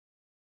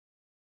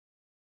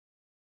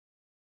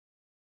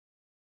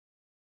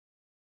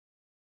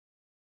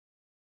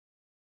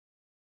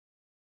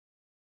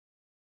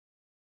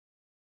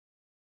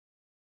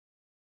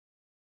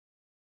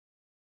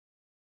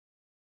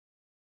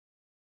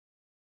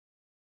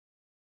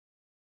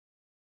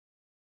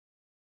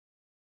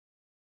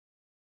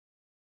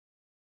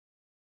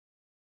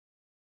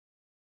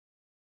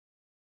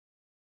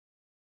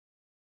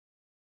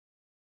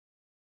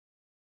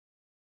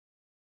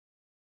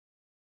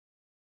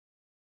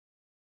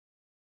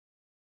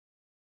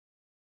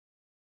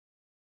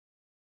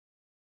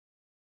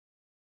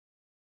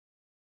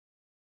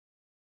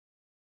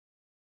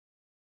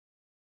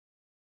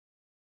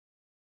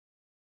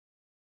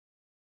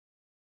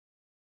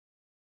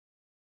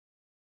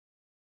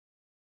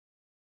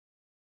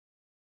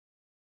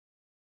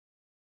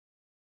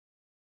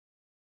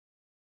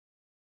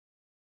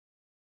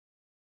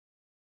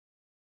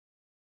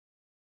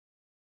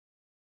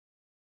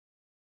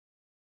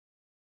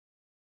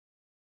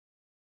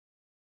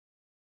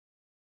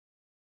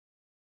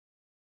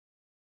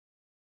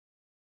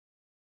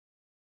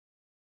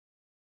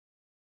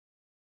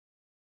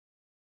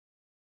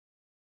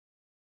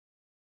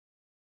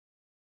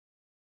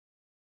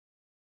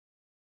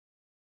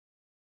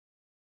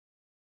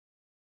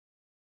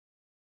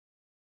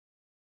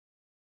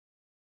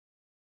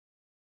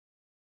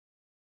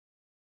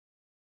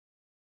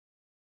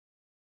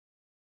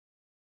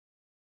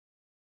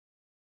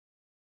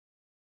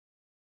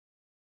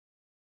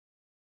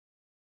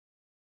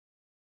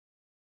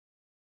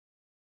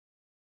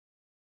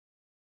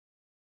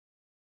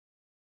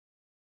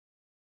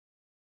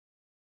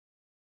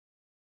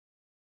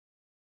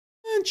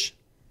French.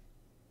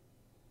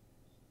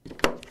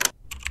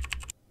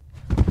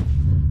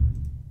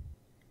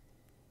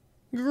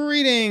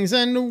 Greetings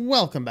and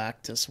welcome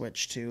back to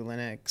Switch to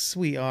Linux.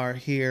 We are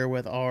here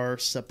with our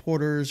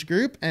supporters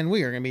group, and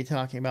we are going to be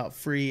talking about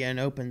free and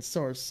open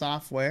source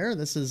software.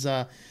 This is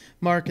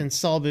Mark and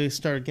Salbu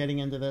started getting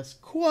into this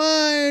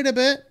quite a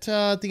bit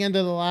at the end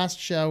of the last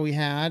show we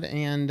had,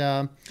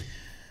 and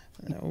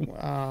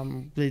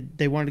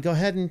they wanted to go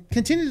ahead and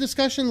continue the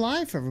discussion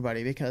live for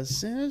everybody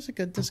because it was a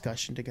good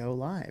discussion to go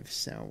live.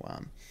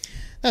 So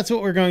that's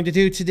what we're going to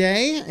do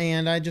today,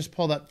 and I just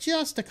pulled up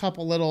just a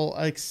couple little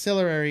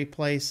auxiliary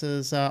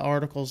places,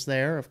 articles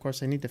there. Of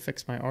course, I need to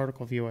fix my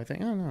article view, I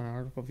think. Oh, no,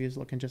 article view is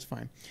looking just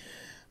fine.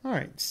 All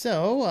right,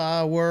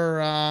 so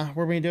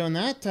we're doing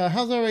that.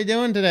 How's everybody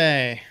doing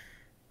today?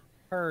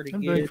 Pretty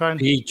I'm good. doing fine.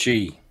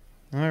 Peachy.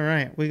 All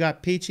right, we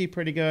got peachy,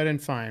 pretty good,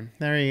 and fine.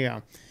 There you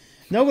go.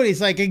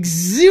 Nobody's like,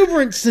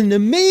 exuberance and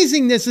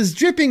amazingness is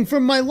dripping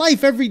from my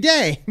life every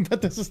day.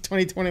 But this is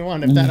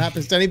 2021. If that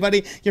happens to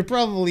anybody, you're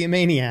probably a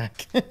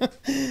maniac.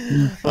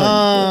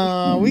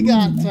 We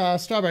got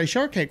Strawberry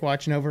Shortcake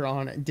watching over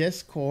on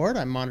Discord.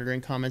 I'm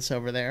monitoring comments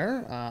over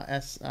there.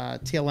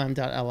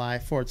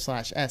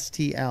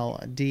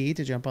 tlm.li/STLD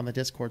to jump on the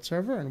Discord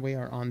server. And we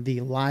are on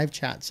the live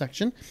chat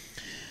section.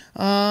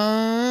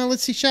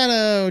 Let's see,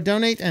 Shadow,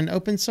 donate and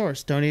open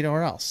source. Donate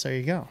or else. There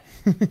you go.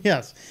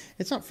 Yes,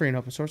 it's not free and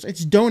open source.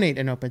 It's donate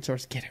and open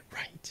source. Get it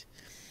right.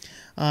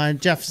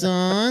 Jeff's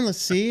on. Let's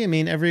see. I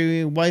mean,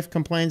 every wife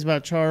complains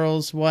about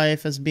Charles'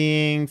 wife as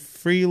being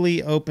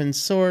freely open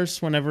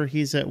source whenever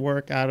he's at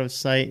work, out of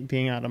sight,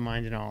 being out of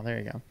mind and all. There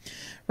you go.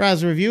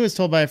 Raz Review is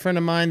told by a friend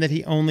of mine that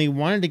he only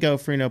wanted to go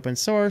free and open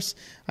source.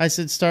 I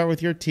said, start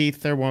with your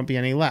teeth. There won't be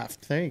any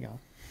left. There you go.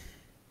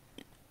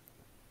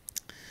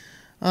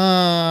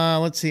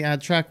 Let's see, add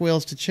track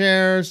wheels to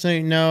chairs.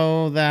 Didn't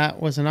know that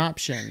was an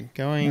option.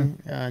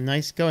 Going,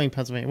 nice going,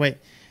 Pennsylvania. Wait,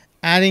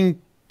 adding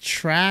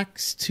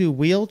tracks to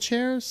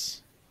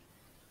wheelchairs?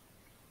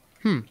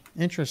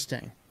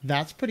 Interesting.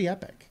 That's pretty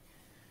epic,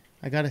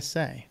 I gotta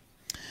say.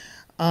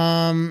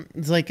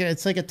 It's like a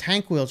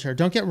tank wheelchair.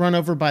 Don't get run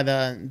over by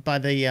the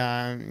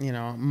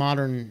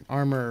modern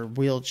armor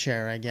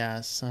wheelchair, I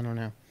guess. I don't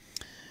know.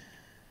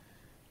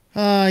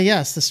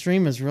 Yes, the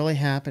stream is really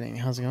happening.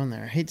 How's it going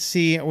there? Hate to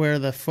see where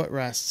the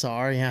footrests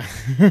are. Yeah.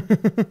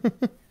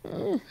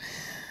 Do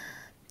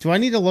I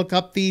need to look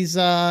up these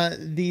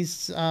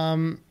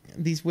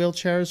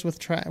wheelchairs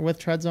with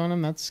treads on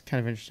them? That's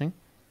kind of interesting.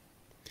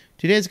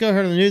 2 days ago, I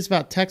heard on the news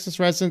about Texas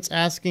residents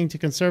asking to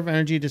conserve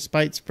energy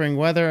despite spring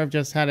weather. I've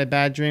just had a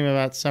bad dream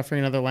about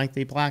suffering another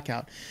lengthy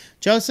blackout.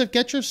 Joseph,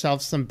 get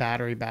yourself some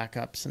battery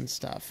backups and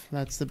stuff.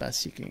 That's the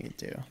best you can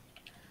do.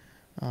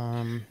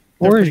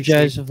 Where is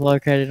Joseph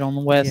located on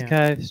the West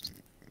Coast?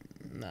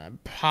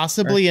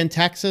 Possibly in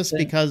Texas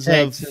because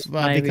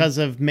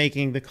of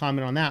making the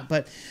comment on that.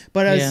 But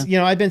as you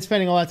know, I've been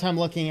spending a lot of time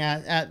looking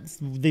at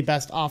the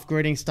best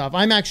off-gridding stuff.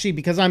 I'm actually,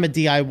 because I'm a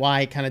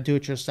DIY kind of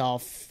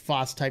do-it-yourself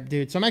FOSS type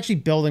dude, so I'm actually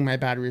building my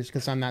batteries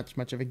because I'm not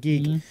much of a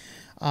geek.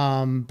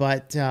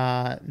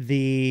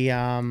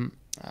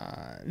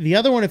 The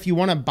other one, if you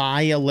want to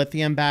buy a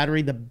lithium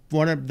battery,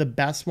 one of the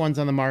best ones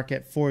on the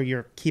market for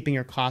keeping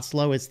your costs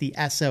low is the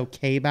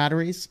SOK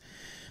batteries.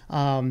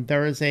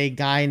 There is a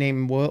guy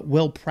named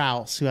Will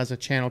Prowse who has a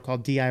channel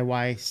called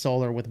DIY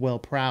Solar with Will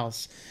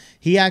Prowse.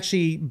 He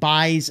actually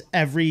buys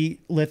every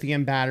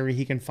lithium battery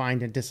he can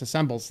find and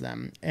disassembles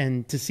them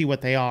and to see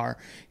what they are.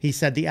 He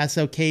said the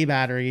SOK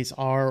batteries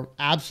are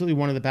absolutely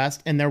one of the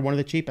best, and they're one of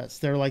the cheapest.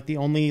 They're like the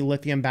only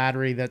lithium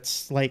battery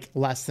that's like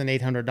less than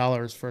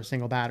 $800 for a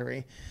single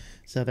battery.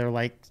 So they're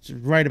like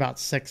right about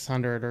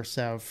 $600 or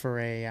so for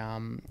a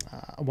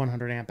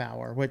 100 amp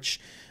hour, which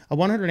a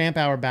 100 amp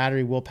hour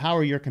battery will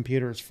power your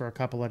computers for a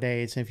couple of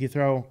days. And if you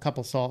throw a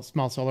couple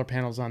small solar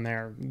panels on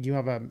there, you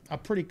have a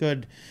pretty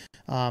good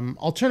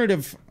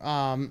alternative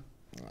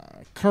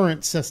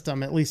current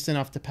system, at least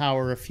enough to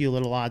power a few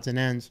little odds and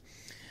ends.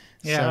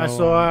 Yeah,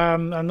 so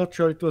I'm not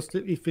sure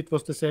if it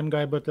was the same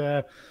guy, but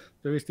there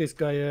is this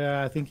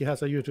guy. I think he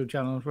has a YouTube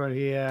channel where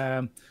he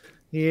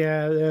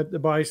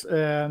buys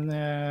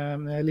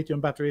lithium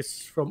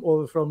batteries from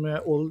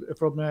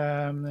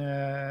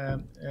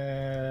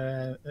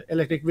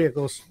electric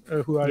vehicles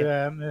who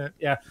are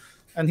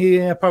and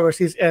he powers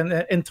his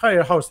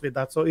entire house with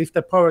that. So if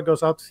the power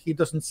goes out, he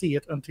doesn't see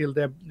it until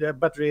the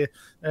battery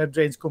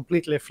drains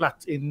completely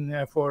flat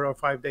in 4 or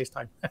 5 days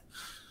time.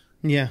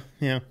 Yeah.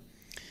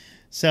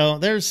 So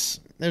there's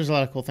a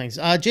lot of cool things.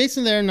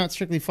 Jason there, not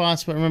strictly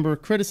FOSS, but remember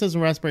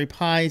Criticism, Raspberry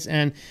Pis,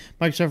 and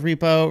Microsoft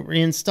repo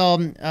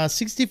reinstalled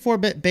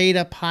 64-bit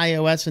beta Pi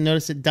OS and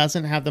notice it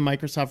doesn't have the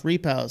Microsoft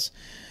repos.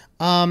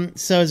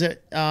 So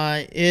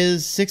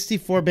is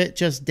 64-bit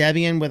just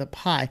Debian with a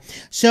Pi?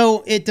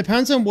 So it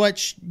depends on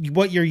what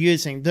you're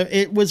using.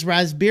 It was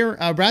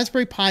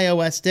Raspberry Pi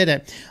OS did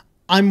it.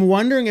 I'm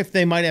wondering if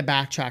they might have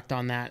backtracked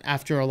on that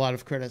after a lot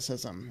of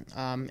criticism.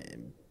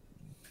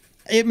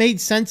 It made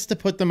sense to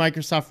put the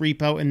Microsoft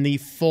repo in the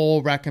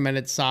full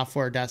recommended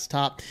software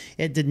desktop.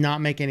 It did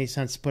not make any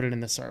sense to put it in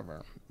the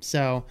server.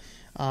 So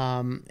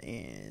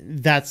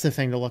That's the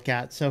thing to look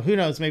at. So who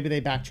knows? Maybe they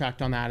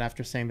backtracked on that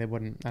after saying they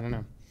wouldn't. I don't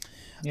know.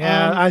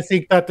 Yeah, I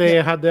think that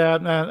they had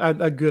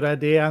a good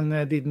idea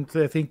and didn't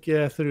think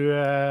through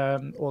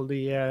all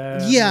the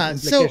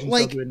implications so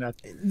like of doing that.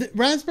 the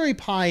Raspberry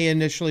Pi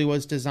initially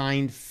was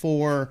designed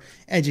for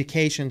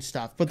education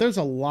stuff, but there's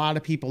a lot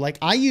of people, like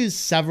I use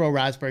several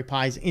Raspberry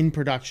Pis in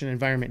production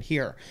environment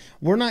here.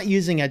 We're not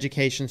using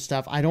education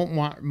stuff. I don't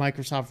want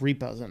Microsoft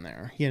repos in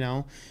there, you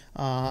know,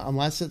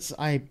 unless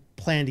I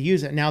plan to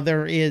use it. Now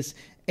there is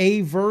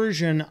a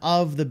version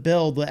of the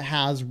build that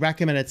has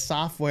recommended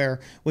software,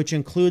 which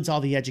includes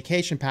all the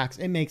education packs.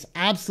 It makes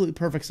absolutely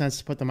perfect sense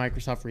to put the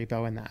Microsoft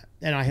repo in that.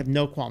 And I have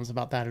no qualms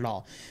about that at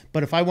all.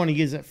 But if I want to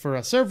use it for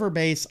a server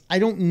base, I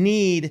don't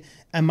need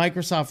a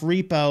Microsoft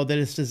repo that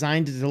is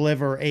designed to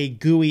deliver a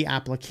GUI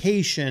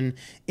application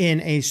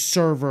in a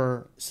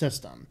server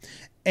system.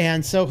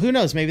 And so who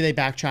knows, maybe they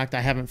backtracked. I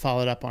haven't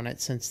followed up on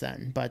it since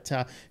then, but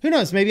who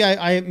knows, maybe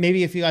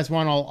maybe if you guys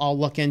want, I'll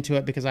look into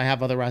it because I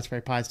have other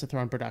Raspberry Pis to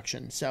throw in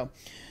production. So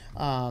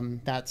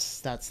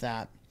that's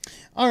that.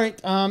 All right.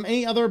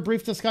 Any other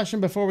brief discussion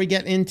before we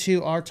get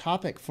into our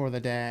topic for the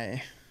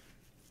day?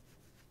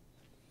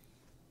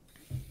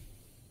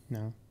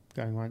 No.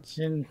 Going once,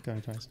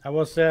 going twice. I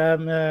was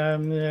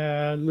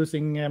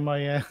losing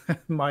my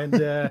mind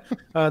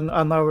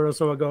an hour or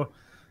so ago.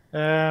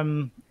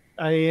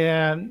 I am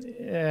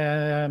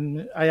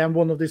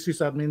one of the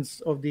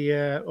sysadmins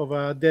of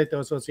a data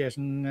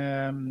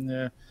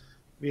association.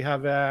 We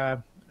have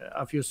a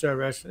few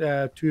servers,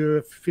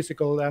 2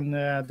 physical, and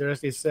the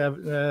rest is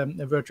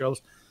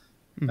virtuals.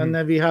 Mm-hmm.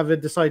 And we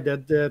have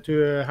decided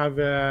to have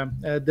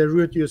the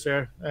root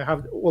user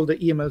have all the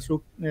emails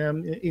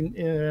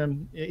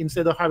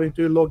instead of having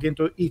to log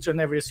into each and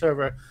every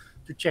server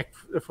to check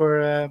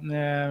for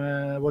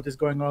what is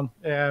going on.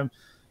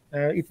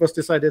 It was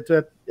decided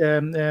that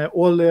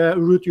all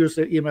root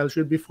user emails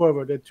should be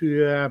forwarded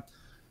to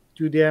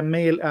the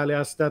mail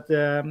alias that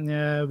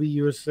we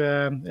use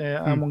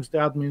amongst the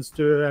admins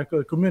to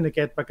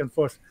communicate back and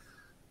forth.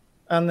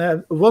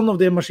 And one of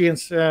the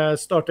machines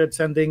started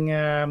sending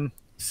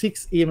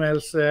 6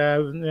 emails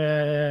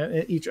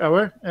each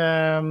hour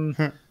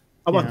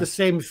about the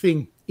same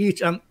thing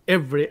each and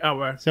every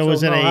hour. So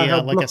was it like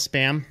a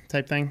spam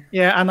type thing?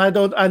 Yeah, and I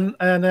don't I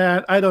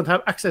don't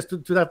have access to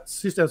that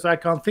system, so I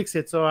can't fix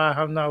it. So I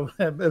have now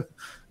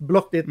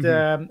blocked it,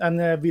 and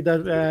with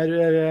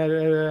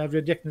a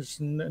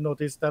rejection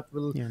notice that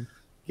will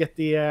get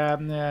the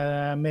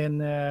main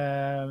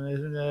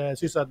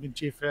sysadmin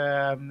chief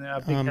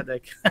a big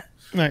headache.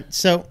 All right.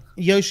 So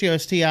Yoshi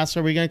OST asks,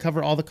 are we going to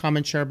cover all the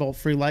common shareable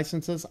free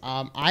licenses?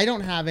 I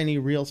don't have any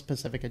real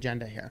specific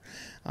agenda here.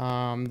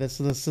 This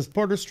is a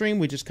supporter stream.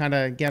 We just kind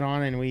of get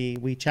on and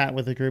we chat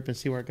with the group and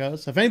see where it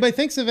goes. So if anybody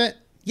thinks of it,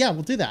 yeah,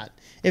 we'll do that.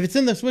 If it's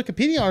in this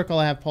Wikipedia article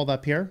I have pulled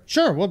up here,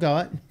 sure, we'll go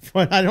it.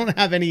 But I don't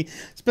have any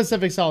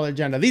specific solid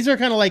agenda. These are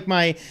kind of like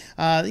my,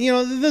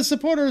 the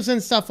supporters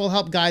and stuff will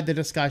help guide the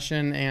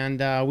discussion,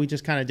 and we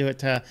just kind of do it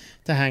to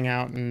hang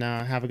out and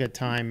have a good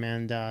time.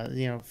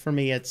 And for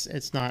me,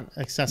 it's not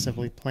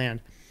excessively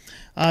planned.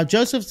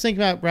 Joseph's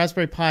thinking about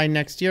Raspberry Pi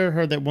next year.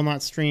 Heard that will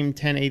not stream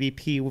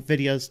 1080p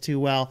videos too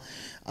well.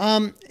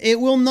 It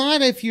will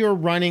not if you're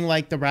running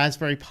like the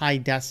Raspberry Pi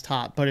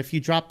desktop, but if you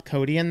drop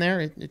Kodi in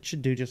there, it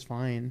should do just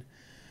fine.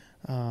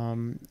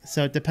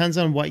 So it depends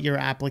on what your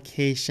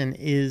application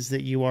is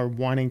that you are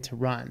wanting to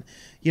run.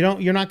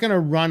 You're not going to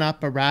run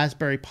up a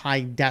Raspberry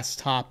Pi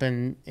desktop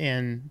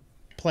and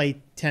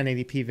play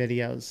 1080p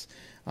videos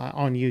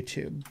on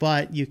YouTube,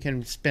 but you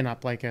can spin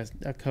up like a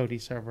Kodi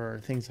server or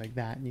things like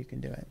that, and you can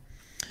do it.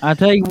 I'll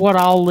tell you what,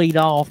 I'll lead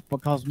off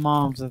because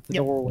Mom's at the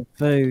door with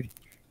food,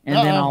 and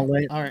then I'll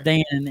let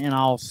Dan and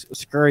I'll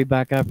scurry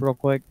back up real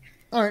quick.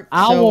 All right.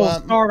 I will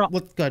start off. Go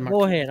ahead, Mark.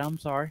 Go ahead. I'm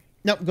sorry.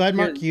 No, go ahead,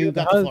 Mark. You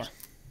got the floor.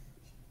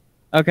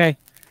 Okay.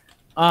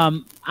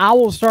 I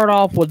will start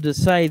off with to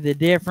say the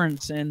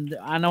difference, and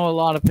I know a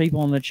lot of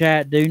people in the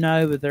chat do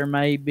know, but there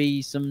may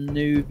be some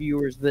new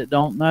viewers that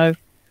don't know.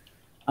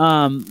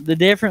 The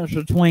difference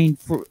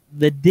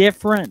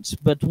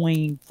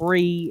between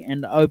free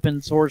and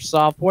open source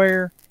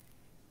software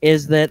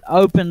is that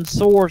open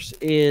source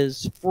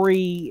is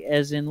free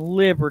as in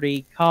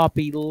liberty,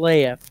 copy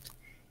left.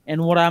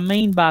 And what I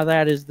mean by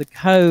that is the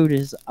code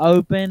is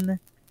open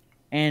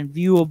and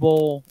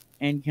viewable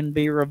and can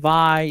be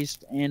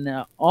revised and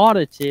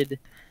audited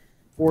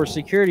for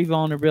security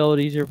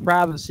vulnerabilities or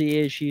privacy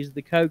issues.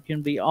 The code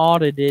can be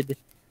audited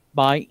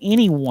by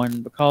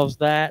anyone because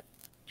that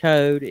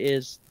code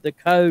is the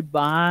code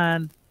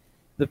behind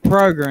the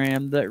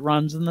program that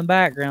runs in the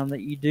background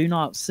that you do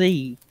not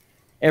see.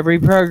 Every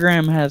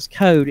program has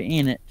code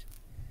in it.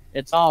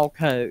 It's all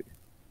code.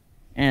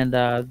 And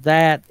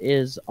that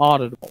is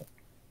auditable.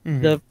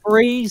 Mm-hmm. The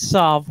free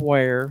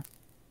software,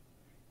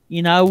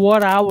 you know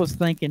what? I was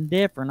thinking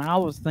different. I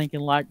was thinking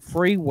like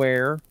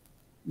freeware.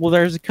 Well,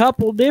 there's a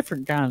couple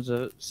different kinds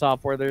of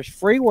software. There's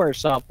freeware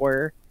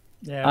software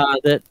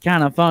that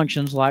kind of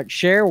functions like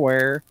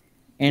shareware,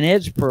 and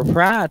it's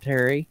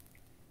proprietary.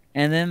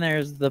 And then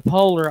there's the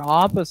polar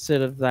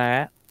opposite of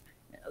that,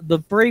 the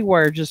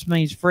freeware just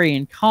means free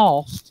in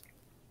cost,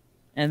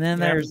 and then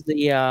there's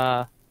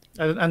the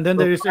and then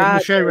there is the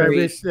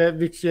shareware,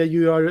 which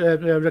you are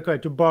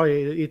required to buy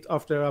it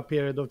after a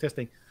period of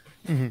testing.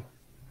 Mm-hmm.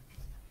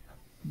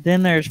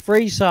 Then there's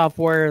free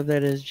software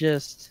that is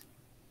just,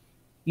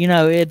 you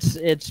know,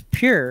 it's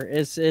pure.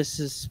 It's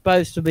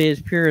supposed to be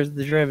as pure as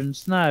the driven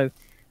snow.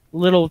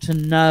 Little to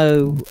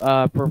no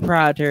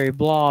proprietary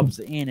blobs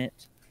in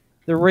it.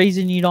 The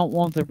reason you don't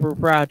want the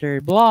proprietary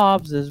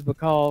blobs is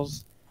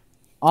because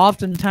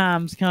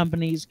oftentimes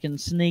companies can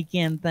sneak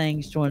in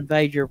things to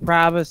invade your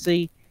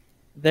privacy.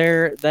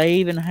 They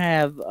even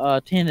have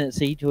a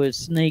tendency to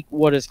sneak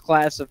what is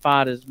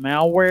classified as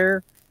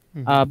malware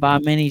by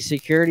many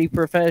security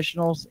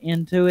professionals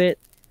into it,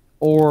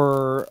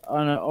 or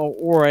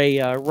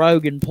a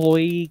rogue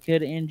employee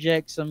could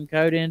inject some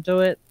code into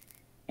it,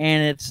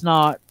 and it's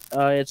not.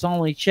 It's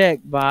only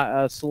checked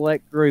by a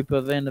select group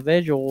of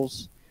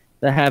individuals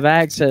that have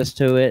access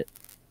to it.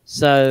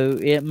 So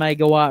it may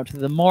go out to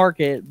the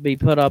market, be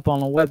put up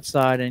on a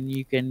website, and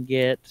you can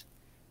get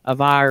a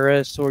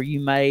virus, or you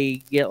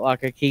may get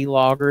like a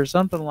keylogger or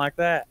something like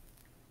that.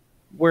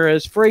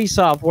 Whereas free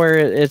software,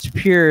 it's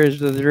pure as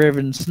the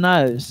driven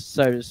snows,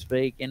 so to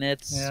speak, and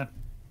it's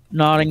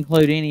not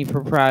include any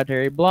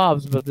proprietary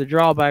blobs. But the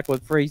drawback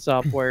with free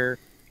software,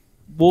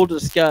 we'll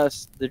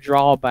discuss the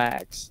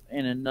drawbacks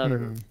in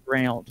another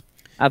round.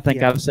 I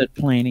think I've said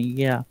plenty.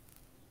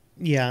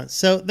 Yeah.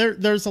 So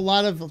there's a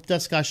lot of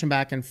discussion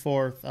back and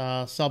forth.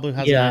 Sawblue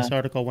has a nice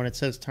article when it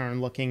says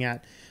turn, looking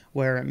at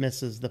where it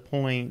misses the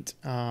point.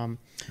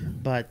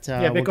 But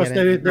because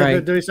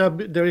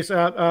there is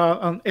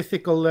an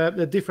ethical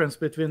difference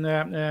between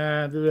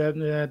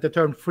the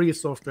term free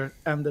software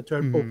and the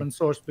term open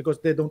source, because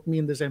they don't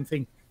mean the same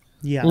thing.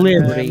 Yeah,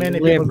 liberty. Many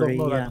people don't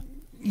know that.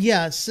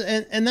 Yes,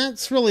 and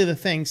that's really the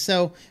thing.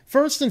 So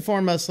first and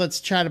foremost, let's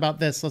chat about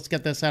this. Let's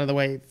get this out of the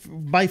way.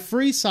 By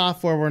free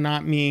software, we're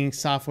not meaning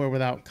software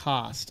without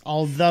cost.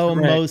 Although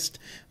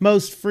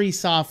most free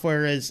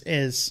software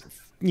is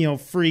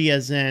free,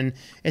 as in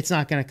it's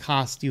not going to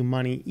cost you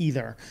money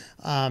either.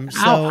 So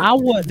I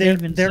wouldn't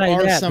even there say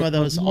are that, some of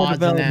those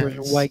odds and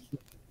ends.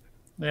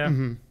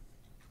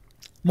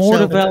 More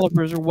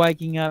developers are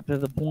waking up to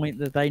the point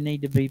that they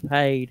need to be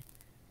paid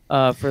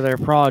for their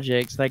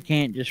projects. They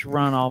can't just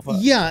run off of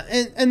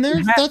and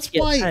that's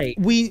why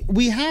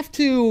we have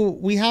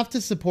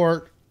to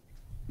support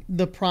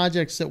the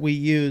projects that we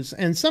use,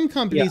 and some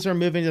companies are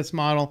moving this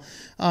model.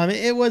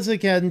 It was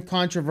again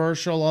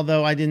controversial,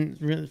 although I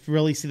didn't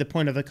really see the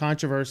point of the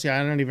controversy.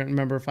 I don't even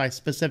remember if I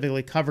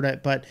specifically covered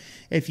it, but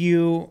if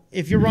you're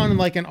running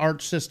like an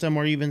Arch system,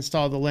 or you've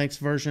installed the Linux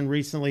version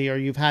recently, or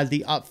you've had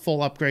the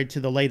full upgrade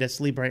to the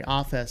latest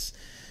LibreOffice.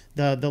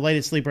 The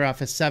latest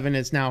LibreOffice 7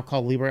 is now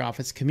called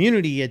LibreOffice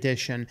Community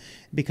Edition,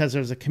 because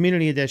there's a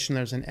Community Edition,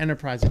 there's an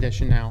Enterprise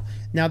Edition now.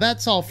 Now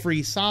that's all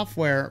free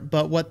software,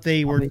 but what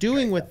they were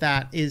doing with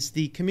that is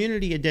the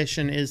Community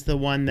Edition is the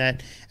one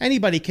that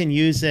anybody can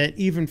use it,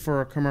 even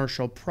for a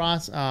commercial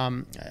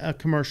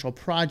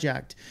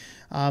project.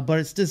 But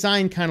it's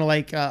designed kind of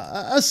like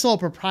a sole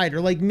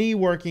proprietor, like me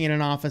working in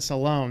an office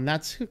alone.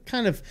 That's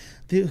kind of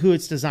who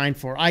it's designed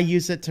for. I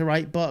use it to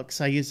write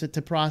books. I use it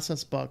to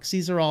process books.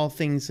 These are all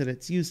things that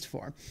it's used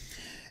for.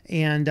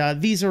 And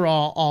these are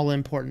all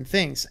important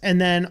things. And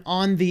then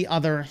on the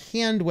other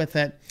hand with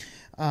it,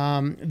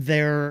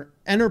 their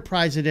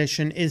Enterprise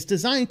Edition is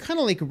designed kind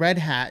of like Red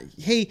Hat.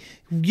 Hey,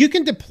 you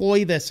can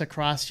deploy this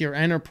across your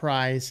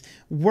enterprise.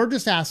 We're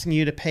just asking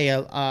you to pay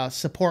a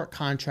support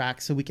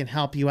contract so we can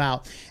help you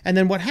out. And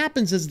then what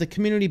happens is the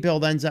community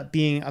build ends up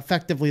being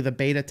effectively the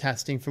beta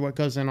testing for what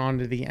goes on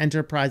to the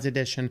Enterprise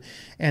Edition.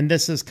 And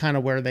this is kind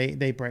of where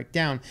they break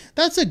down.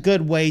 That's a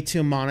good way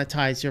to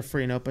monetize your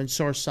free and open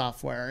source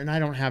software. And I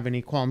don't have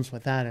any qualms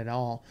with that at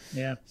all.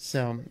 Yeah.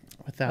 So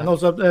with that. And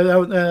also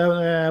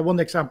one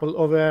example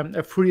of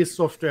a free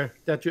software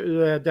that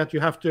you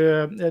have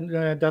to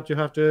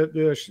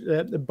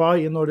buy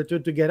in order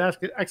to get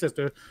access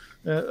to,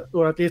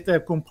 or at least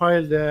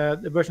compiled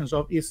the versions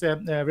of, is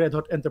Red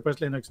Hat Enterprise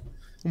Linux.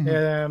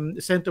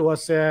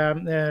 CentOS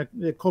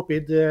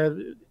copied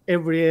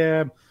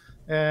every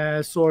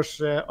source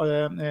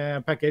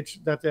package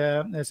that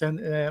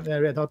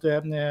Red Hat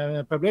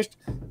published,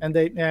 and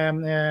they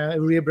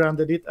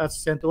rebranded it as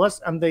CentOS,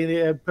 and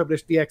they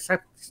published the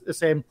exact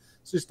same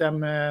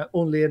system,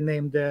 only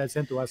named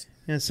CentOS.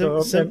 Yeah,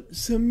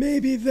 so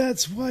maybe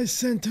that's why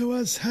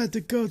CentOS had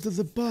to go to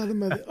the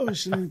bottom of the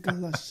ocean in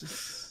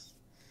Galactus.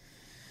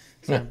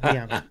 So,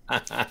 yeah.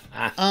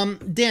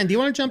 Dan, do you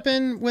want to jump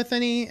in with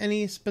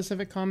any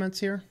specific comments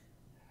here?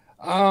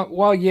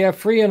 Well, yeah,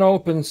 free and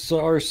open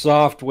source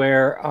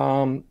software.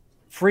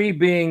 Free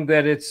being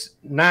that it's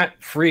not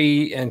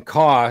free in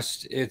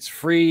cost. It's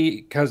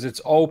free because it's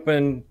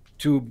open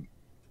to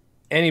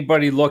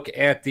anybody look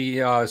at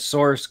the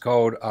source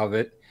code of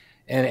it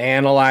and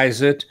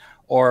analyze it,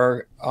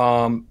 or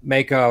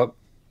make a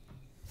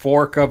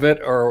fork of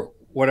it, or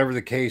whatever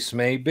the case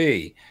may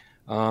be.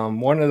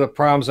 One of the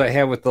problems I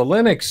have with the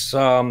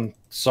Linux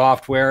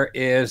software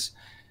is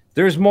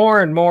there's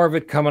more and more of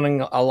it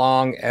coming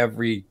along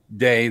every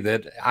day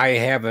that I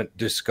haven't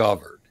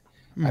discovered.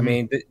 I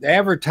mean, the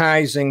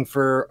advertising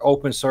for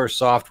open source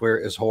software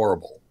is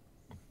horrible.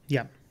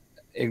 Yeah.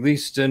 At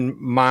least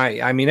in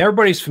I mean,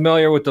 everybody's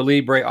familiar with the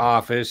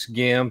LibreOffice,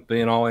 GIMP,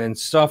 you know, and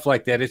stuff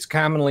like that. It's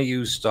commonly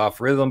used stuff,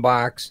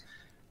 Rhythmbox.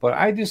 But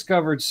I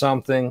discovered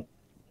something.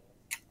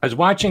 I was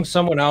watching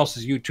someone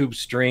else's YouTube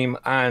stream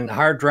on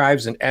hard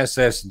drives and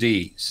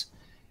SSDs,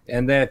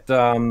 and that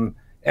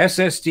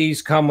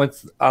SSDs come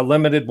with a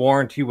limited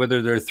warranty,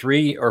 whether they're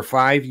 3 or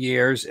 5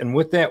 years. And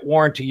with that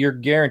warranty, you're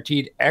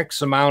guaranteed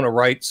X amount of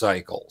write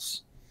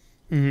cycles.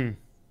 Mm-hmm.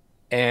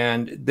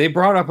 And they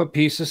brought up a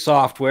piece of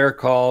software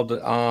called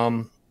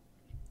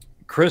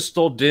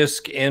Crystal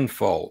Disk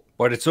Info,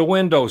 but it's a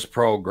Windows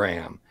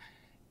program.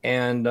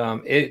 And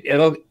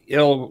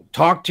it'll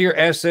talk to your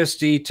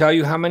SSD, tell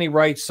you how many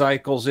write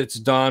cycles it's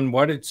done,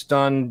 what it's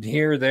done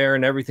here, there,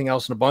 and everything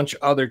else, and a bunch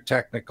of other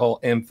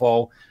technical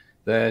info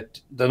that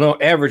the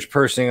average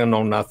person will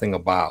know nothing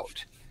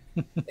about.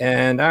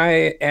 And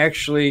I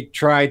actually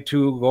tried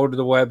to go to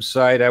the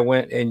website. I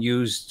went and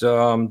used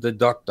the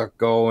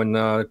DuckDuckGo and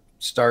the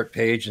start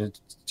page and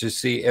to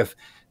see if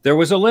there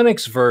was a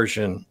Linux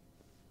version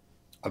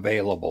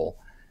available.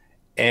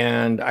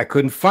 And I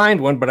couldn't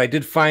find one, but I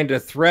did find a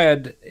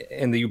thread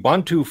in the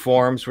Ubuntu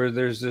forums where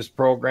there's this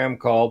program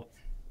called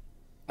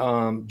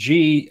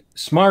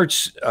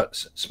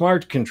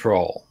Smart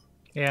Control.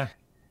 Yeah.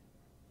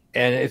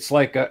 And it's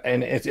like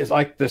it's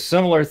like the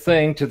similar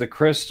thing to the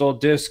Crystal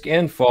Disk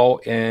Info,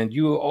 and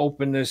you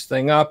open this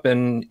thing up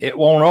and it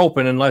won't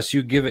open unless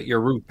you give it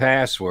your root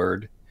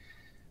password.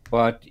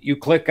 But you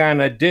click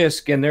on a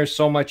disk and there's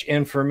so much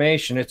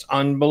information. It's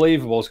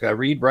unbelievable. It's got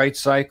read-write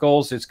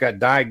cycles. It's got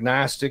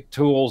diagnostic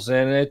tools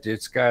in it.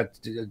 It's got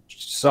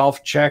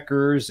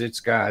self-checkers. It's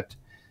got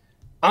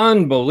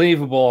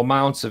unbelievable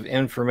amounts of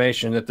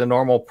information that the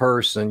normal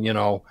person, you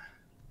know,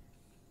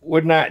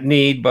 would not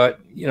need, but,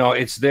 you know,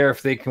 it's there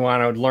if they can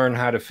want to learn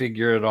how to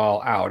figure it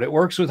all out. It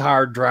works with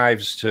hard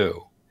drives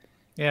too.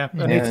 Yeah,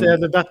 and it's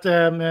that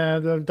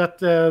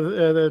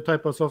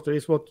type of software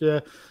is what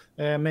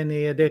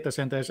many data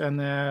centers and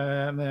the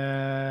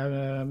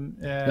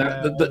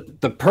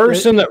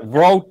person that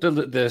wrote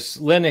this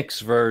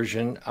Linux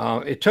version,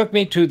 it took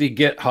me to the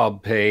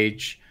GitHub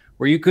page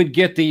where you could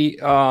get the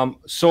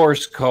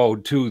source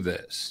code to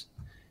this,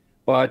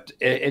 but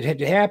it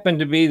had happened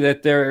to be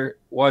that there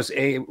was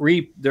you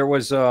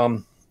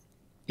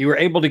were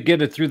able to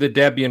get it through the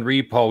Debian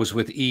repos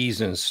with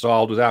ease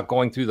installed without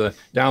going through the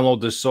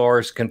download the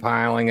source,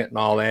 compiling it, and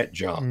all that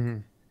junk. Mm-hmm.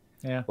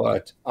 Yeah,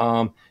 but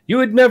you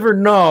would never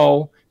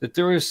know that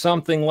there is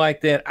something like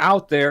that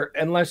out there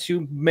unless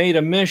you made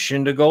a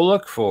mission to go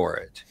look for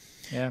it.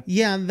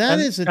 Yeah, that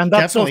is and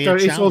that software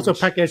is also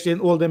packaged in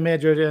all the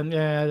major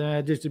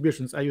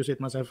distributions. I use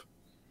it myself.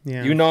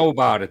 Yeah, you know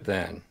about it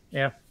then.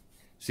 Yeah.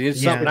 See,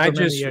 it's something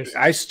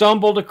I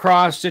stumbled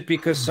across it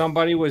because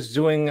somebody was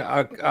doing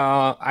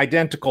a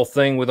identical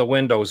thing with a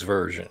Windows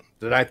version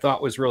that I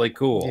thought was really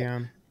cool. Yeah.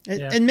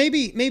 And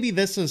maybe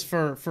this is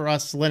for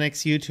us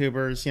Linux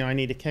YouTubers. You know, I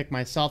need to kick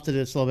myself to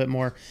this a little bit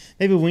more.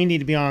 Maybe we need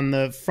to be on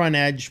the front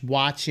edge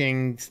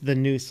watching the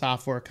new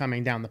software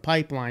coming down the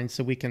pipeline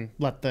so we can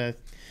let the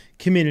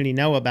community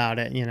know about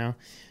it, you know.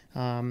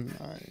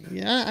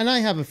 Yeah, and I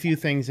have a few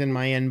things in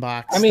my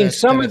inbox. I mean,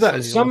 some of the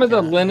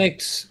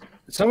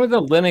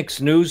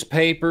Linux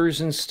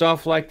newspapers and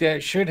stuff like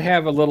that should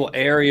have a little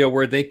area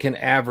where they can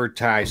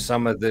advertise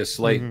some of this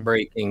late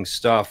breaking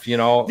stuff, you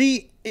know.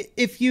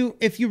 If you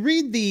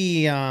read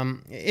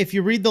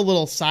the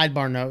little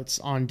sidebar notes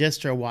on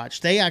DistroWatch,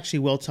 they actually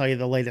will tell you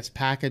the latest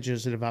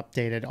packages that have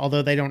updated,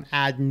 although they don't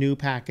add new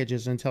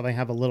packages until they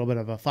have a little bit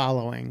of a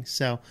following.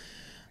 So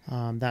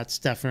that's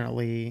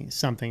definitely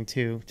something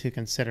to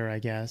consider, I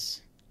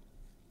guess.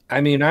 I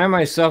mean, I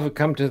myself have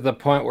come to the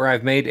point where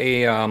I've made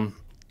a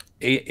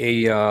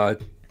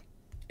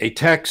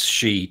text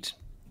sheet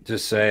to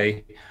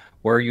say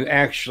where you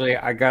actually,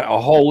 I got a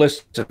whole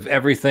list of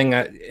everything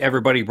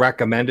everybody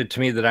recommended to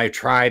me that I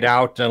tried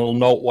out, and it'll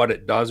note what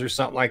it does or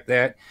something like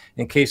that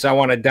in case I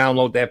want to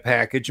download that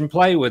package and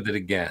play with it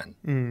again.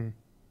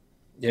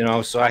 You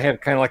know, so I have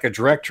kind of like a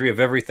directory of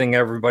everything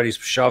everybody's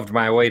shoved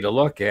my way to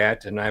look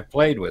at, and I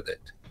played with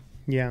it.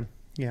 Yeah.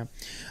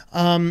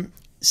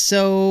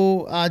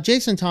 So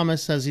Jason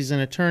Thomas says he's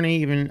an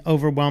attorney, even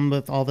overwhelmed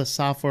with all the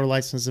software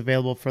licenses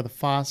available for the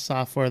FOSS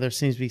software. There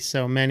seems to be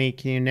so many.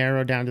 Can you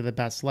narrow down to the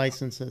best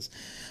licenses?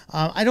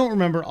 I don't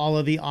remember all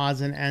of the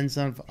odds and ends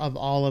of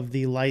all of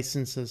the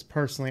licenses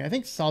personally. I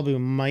think Salbu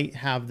might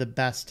have the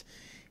best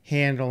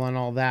handle on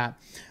all that.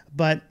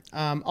 But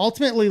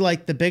ultimately,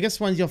 like the biggest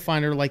ones you'll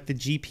find are like the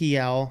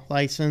GPL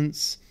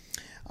license.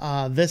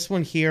 This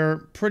one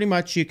here, pretty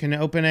much you can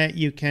open it,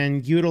 you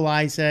can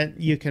utilize it,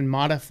 you can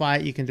modify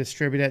it, you can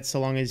distribute it so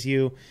long as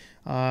you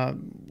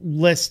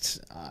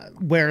list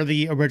where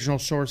the original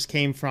source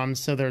came from.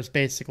 So there's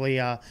basically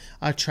a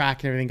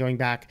track and everything going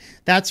back.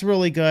 That's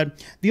really good.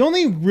 The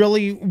only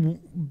really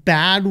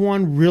bad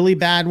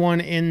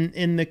one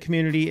in the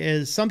community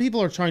is some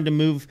people are trying to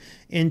move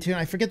into,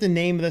 I forget the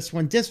name of this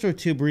one.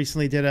 DistroTube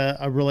recently did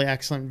a really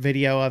excellent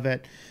video of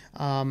it,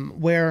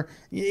 where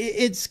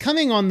it's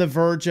coming on the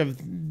verge of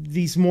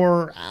these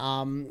more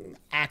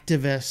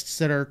activists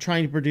that are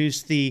trying to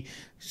produce the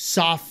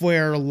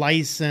software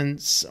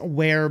license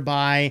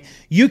whereby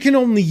you can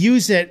only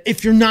use it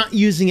if you're not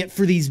using it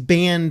for these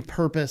banned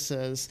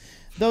purposes.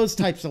 Those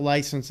types of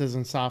licenses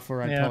and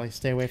software I'd probably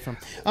stay away from.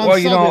 Well,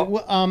 you know,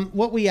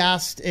 what we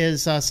asked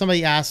is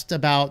somebody asked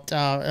about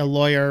a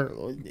lawyer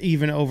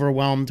even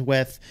overwhelmed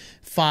with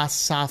FOSS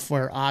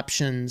software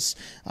options.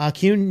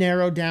 Can you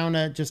narrow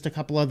down just a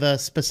couple of the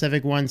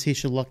specific ones he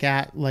should look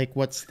at? Like,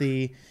 what's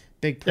the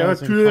big pros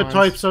There are and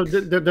cons?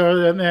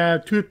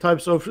 two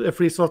types of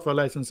free software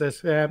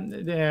licenses. There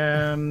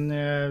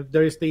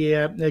is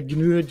the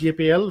GNU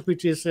GPL,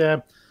 which is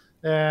there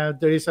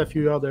is a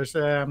few others.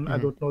 I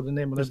don't know the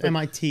name of it.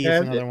 MIT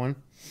is another one.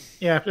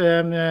 Yeah, they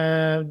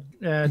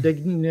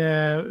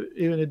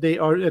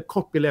are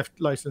copyleft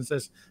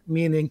licenses,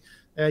 meaning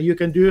you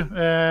can do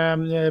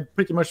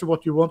pretty much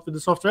what you want with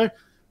the software,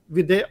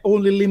 with the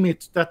only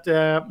limit that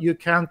you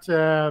can't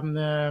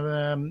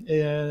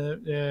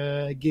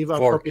give a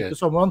copy to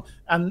someone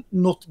and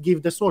not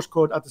give the source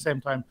code at the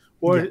same time,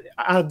 or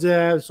add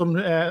add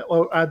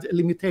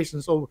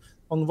limitations on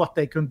what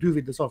they can do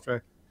with the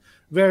software.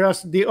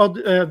 Whereas the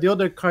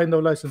other kind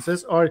of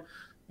licenses are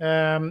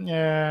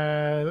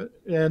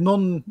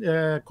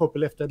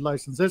non-copylefted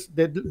licenses.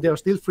 They are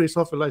still free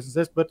software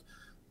licenses, but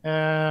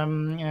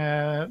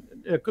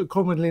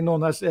commonly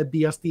known as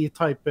BSD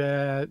type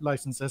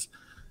licenses,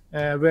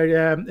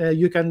 where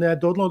you can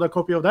download a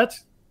copy of that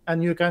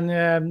and you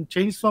can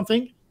change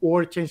something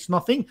or change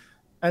nothing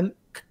and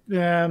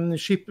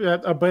ship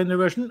a binary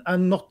version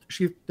and not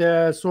ship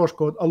the source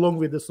code along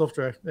with the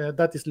software.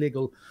 That is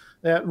legal.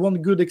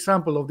 One good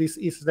example of this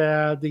is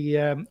the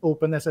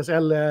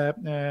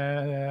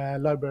OpenSSL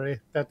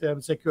library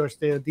that secures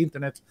the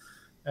internet.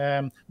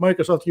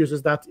 Microsoft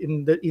uses that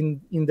in the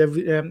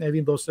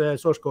Windows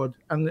source code,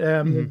 and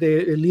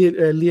they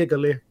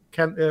legally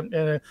can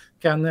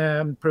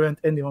prevent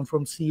anyone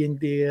from seeing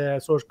the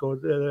source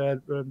code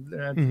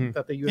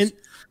that they use.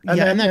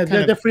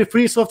 The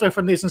free software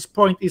foundation's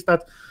point is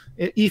that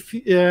if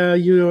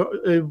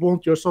you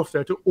want your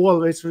software to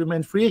always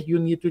remain free, you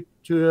need to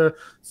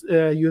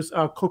use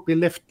a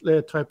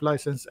copyleft type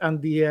license,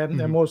 and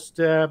the most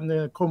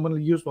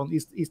commonly used one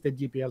is the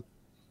GPL.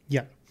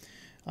 Yeah.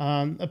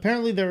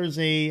 Apparently there's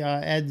a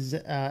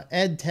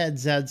Ed Ted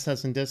Zed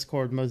says in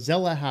Discord,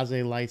 Mozilla has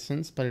a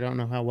license, but I don't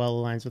know how well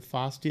it aligns with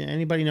FOSS. Do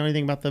anybody know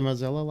anything about the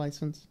Mozilla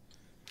license?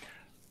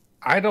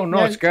 I don't know.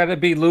 Yeah. It's got to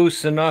be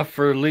loose enough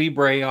for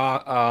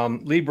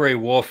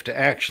LibreWolf to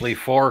actually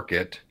fork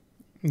it.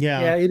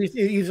 Yeah, it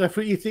is a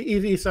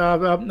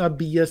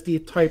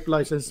BSD type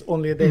license.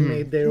 Only they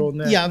made their own.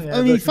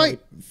 I mean,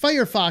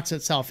 Firefox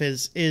itself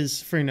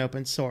is free and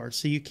open source,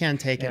 so you can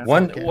take it.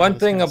 One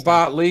thing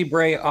about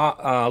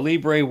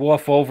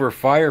LibreWolf over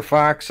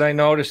Firefox, I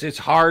noticed it's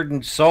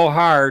hardened so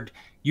hard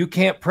you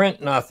can't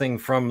print nothing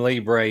from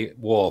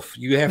LibreWolf.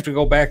 You have to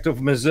go back to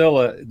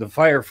Mozilla, the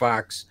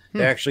Firefox,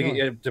 to actually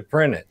get to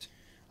print it.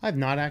 I've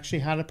not actually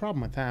had a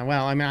problem with that.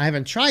 Well, I mean, I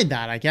haven't tried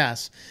that, I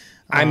guess.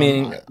 I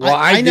mean,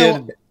 I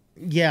know. Did.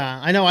 Yeah,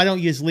 I know. I don't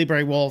use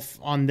LibreWolf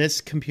on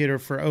this computer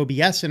for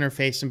OBS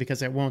interfacing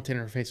because it won't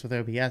interface with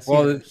OBS.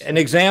 Well, either, so. An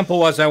example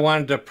was I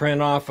wanted to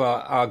print off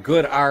a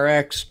good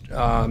RX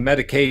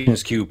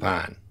medications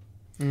coupon.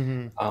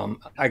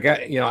 I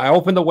got, I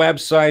opened the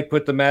website,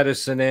 put the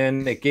medicine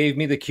in, it gave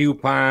me the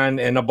coupon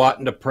and a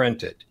button to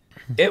print it.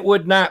 It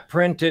would not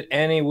print it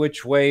any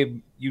which way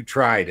you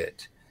tried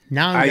it.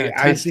 Now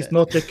I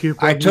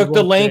took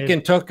the link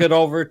and took it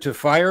over to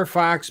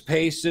Firefox,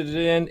 pasted it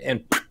in,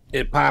 and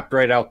it popped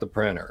right out the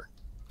printer.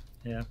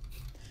 Yeah.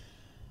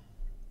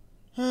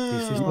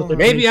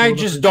 Maybe I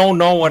just don't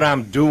know what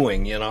I'm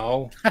doing,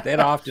 That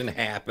often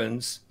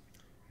happens.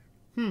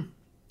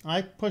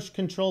 I pushed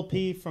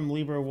Control-P from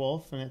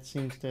LibreWolf, and it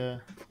seems to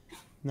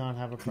not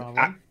have a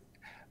problem.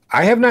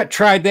 I have not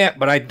tried that,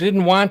 but I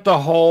didn't want the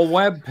whole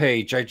web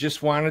page. I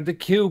just wanted the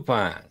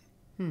coupon.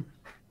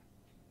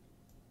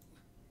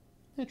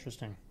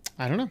 Interesting.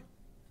 I don't know.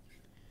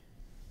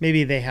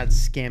 Maybe they had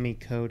scammy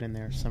code in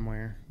there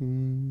somewhere.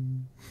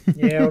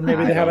 Yeah, or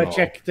maybe they have a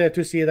check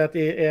to see that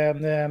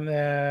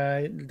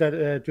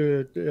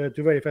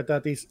to verify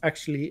that is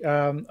actually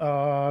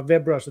a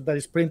web browser that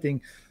is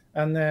printing,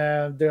 and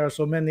there are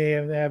so many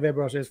web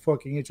browsers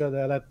forking each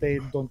other that they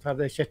don't have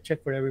the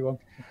check for everyone.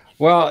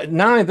 Well,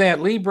 now that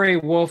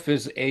LibreWolf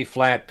is a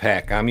flat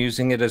pack, I'm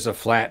using it as a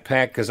flat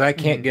pack because I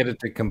can't get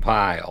it to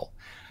compile.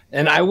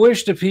 And I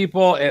wish the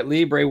people at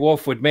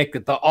LibreWolf would make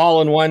it the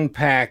all-in-one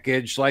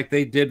package like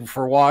they did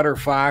for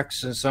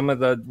WaterFox and some of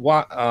the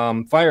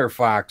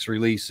Firefox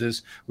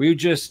releases, where you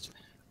just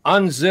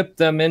unzip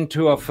them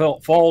into a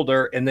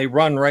folder and they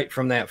run right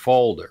from that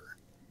folder.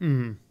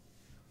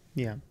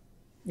 Yeah.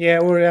 Yeah,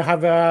 or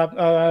have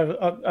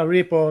a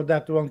repo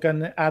that one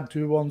can add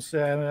to one's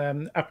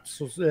app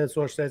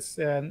sources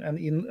and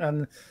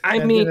I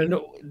mean,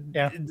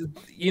 yeah.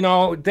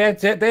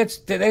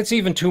 That's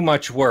even too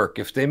much work.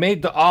 If they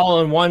made the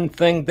all-in-one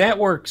thing, that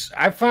works.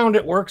 I found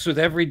it works with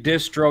every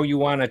distro you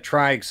want to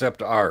try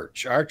except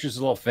Arch. Arch is a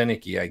little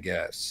finicky, I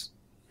guess.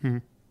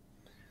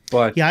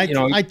 But yeah,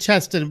 I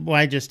tested. Well,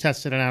 I just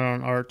tested it out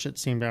on Arch. It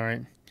seemed all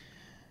right.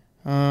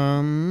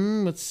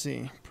 Let's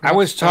see. I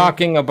was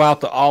talking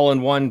about the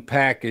all-in-one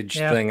package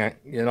thing.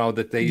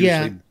 That they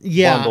usually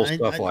bundle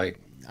stuff like.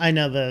 I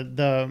know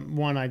the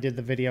one I did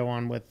the video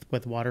on with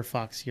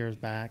WaterFox years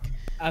back.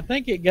 I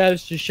think it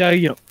goes to show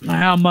you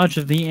how much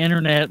of the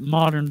internet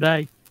modern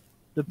day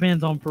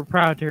depends on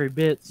proprietary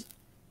bits.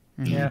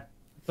 Yeah,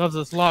 because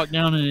it's locked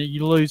down and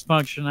you lose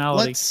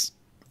functionality.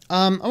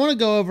 I want to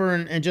go over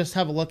and just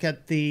have a look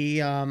at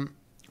the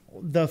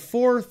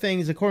 4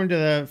 things according to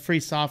the Free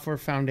Software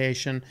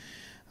Foundation.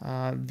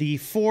 The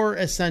 4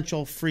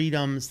 essential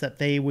freedoms that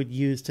they would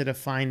use to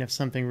define if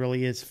something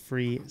really is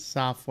free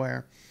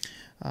software.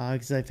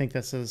 Because I think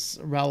this is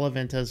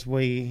relevant as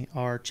we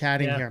are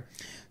chatting here.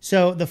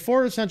 So the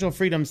 4 essential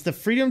freedoms: the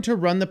freedom to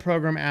run the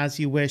program as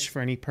you wish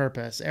for any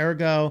purpose.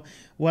 Ergo,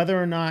 whether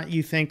or not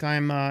you think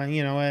I'm,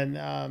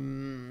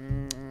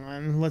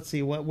 let's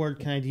see, what word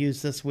can I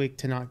use this week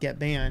to not get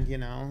banned?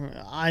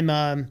 I'm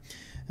a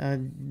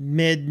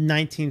mid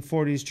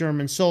 1940s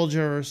German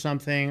soldier or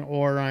something,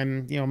 or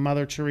I'm,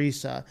 Mother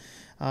Teresa.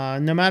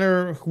 No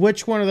matter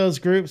which one of those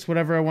groups,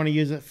 whatever I want to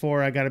use it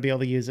for, I got to be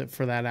able to use it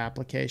for that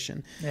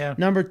application. Yeah.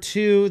 Number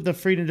 2, the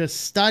freedom to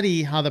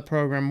study how the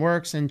program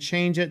works and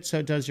change it so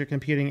it does your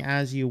computing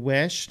as you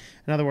wish.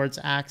 In other words,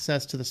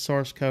 access to the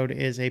source code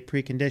is a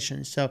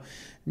precondition. So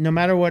no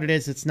matter what it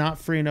is, it's not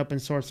free and open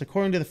source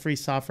according to the Free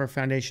Software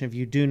Foundation if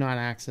you do not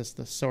access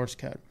the source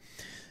code.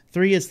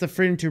 3 is the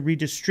freedom to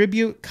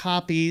redistribute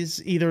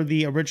copies, either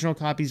the original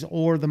copies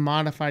or the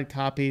modified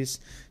copies,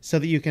 so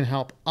that you can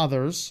help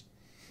others.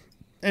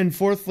 And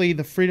 4thly,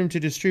 the freedom to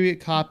distribute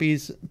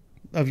copies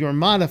of your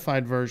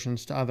modified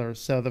versions to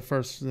others. So the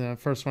first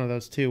one of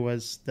those 2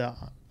 was the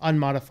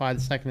unmodified.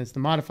 The second is the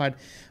modified.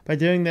 By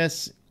doing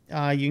this,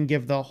 you can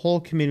give the whole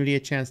community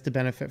a chance to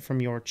benefit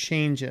from your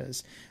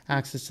changes.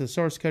 Access to the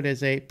source code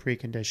is a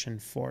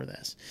precondition for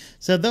this.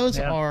 So those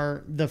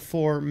are the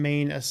 4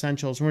 main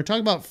essentials. When we're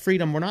talking about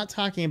freedom, we're not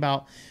talking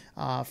about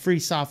free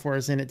software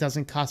as in it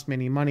doesn't cost me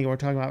any money. We're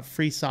talking about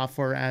free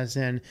software as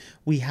in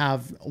we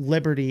have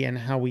liberty in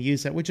how we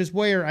use it, which is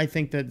where I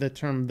think that the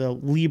term the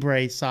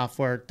Libre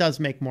software does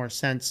make more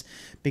sense,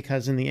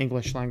 because in the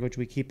English language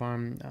we keep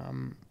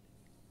on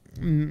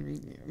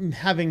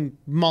having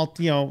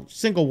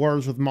single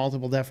words with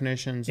multiple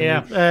definitions.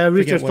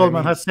 Richard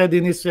Stallman has said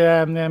in his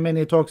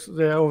many talks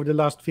over the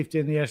last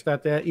 15 years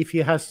that if he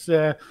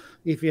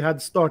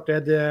had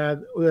started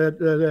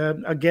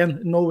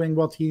again knowing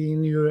what he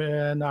knew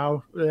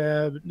now,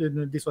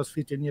 this was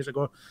 15 years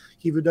ago,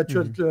 he would have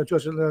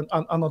chosen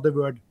another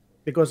word.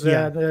 Because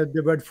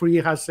the word free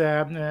has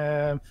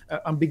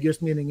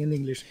ambiguous meaning in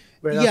English,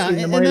 whereas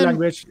in my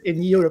language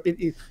in Europe,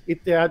 we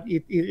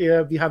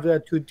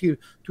have two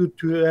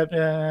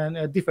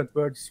different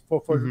words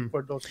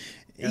for those.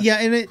 Yeah,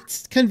 and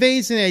it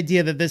conveys the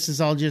idea that this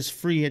is all just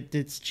free.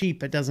 It's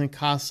cheap. It doesn't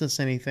cost us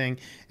anything.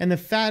 And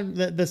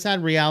the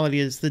sad reality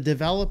is the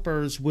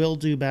developers will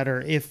do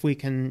better if we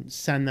can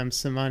send them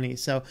some money.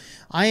 So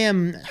I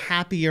am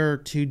happier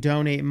to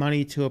donate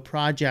money to a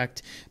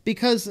project,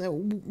 because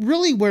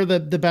really where the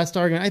best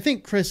argument, I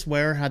think Chris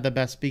Ware had the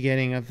best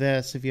beginning of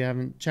this. If you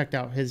haven't checked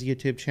out his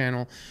YouTube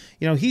channel,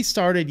 he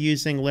started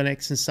using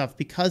Linux and stuff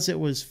because it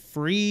was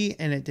free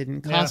and it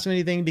didn't cost him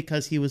anything,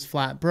 because he was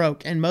flat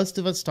broke. And most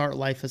of us start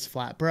life as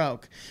flat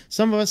broke.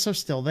 Some of us are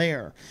still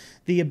there.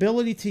 The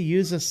ability to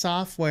use a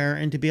software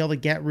and to be able to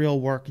get real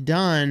work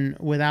done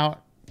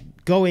without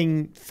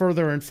going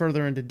further and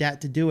further into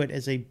debt to do it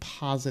is a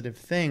positive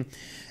thing.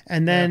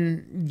 And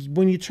then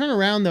when you turn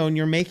around, though, and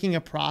you're making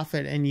a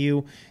profit and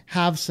you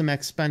have some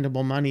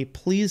expendable money,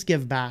 please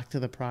give back to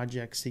the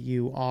projects that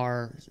you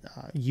are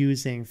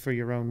using for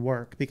your own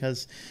work,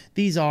 because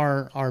these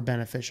are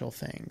beneficial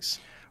things.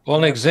 Well,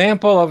 an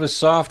example of a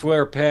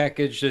software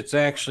package that's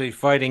actually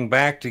fighting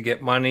back to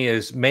get money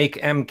is Make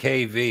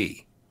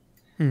MKV.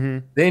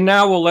 They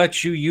now will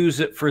let you use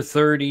it for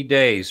 30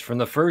 days. From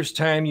the first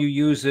time you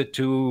use it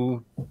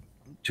to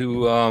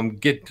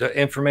get the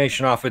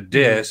information off a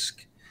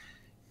disk,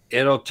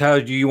 it'll tell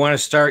you want to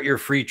start your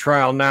free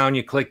trial now, and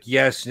you click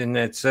yes, and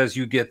it says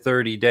you get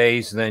 30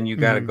 days, and then you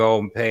got to go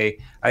and pay.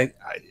 I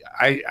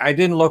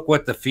didn't look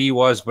what the fee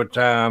was, but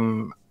I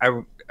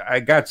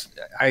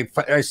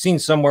seen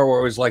somewhere where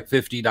it was like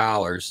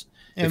 $50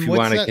 if you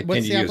want to continue.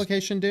 What's the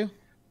application do?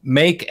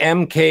 Make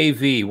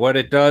MKV. What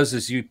it does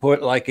is you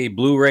put like a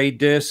Blu-ray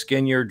disc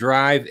in your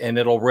drive, and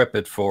it'll rip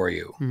it for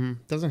you.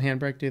 Doesn't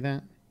Handbrake do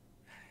that?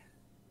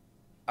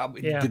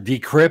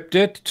 Decrypt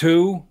it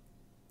too.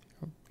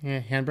 Yeah,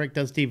 Handbrake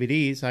does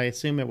DVDs. I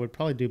assume it would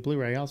probably do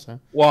Blu-ray also.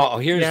 Well,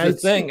 here's the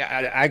thing.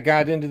 I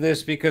got into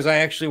this because I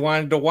actually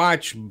wanted to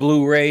watch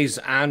Blu-rays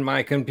on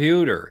my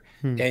computer.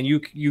 And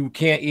you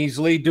can't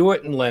easily do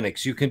it in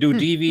Linux. You can do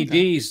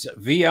DVDs.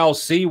 Okay.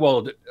 VLC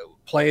will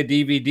play a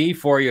DVD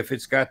for you if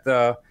it's got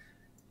the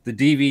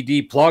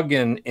DVD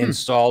plugin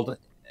installed,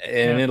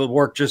 and it'll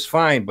work just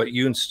fine. But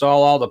you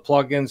install all the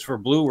plugins for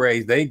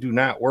Blu-ray, they do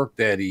not work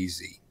that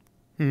easy.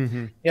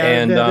 Yeah,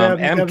 and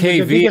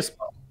MKV is the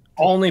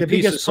only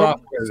piece of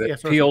software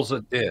that peels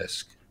a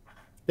disc.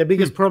 The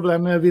biggest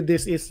problem with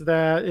this is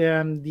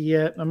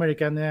the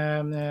American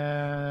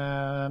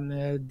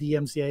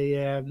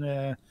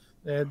DMCA,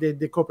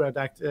 the Copyright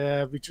Act,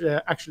 which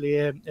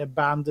actually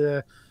banned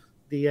the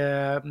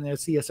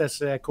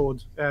CSS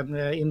code, and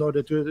in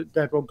order to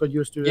that one could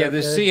use to the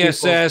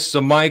CSS,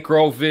 the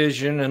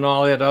microvision, and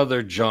all that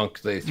other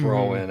junk they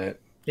throw in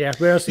it. Yeah,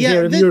 whereas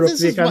here in Europe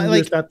we can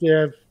use that.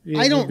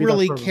 I don't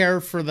really care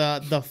for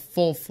the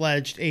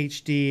full-fledged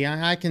HD.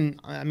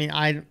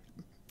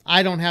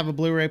 I don't have a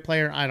Blu-ray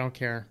player. I don't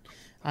care.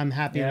 I'm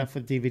happy enough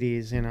with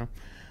DVDs. You know.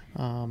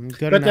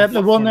 Good but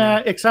enough one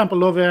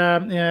example of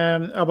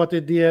about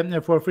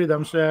the Four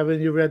Freedoms, when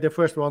you read the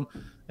first one,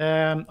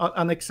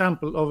 an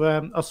example of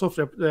a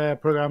software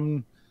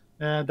program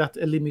that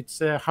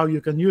limits how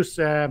you can use.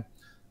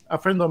 A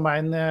friend of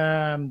mine,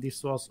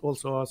 this was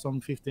also some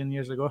 15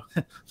 years ago.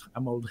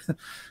 I'm old.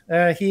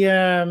 He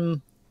had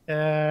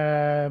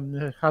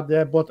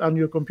bought a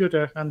new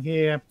computer, and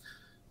we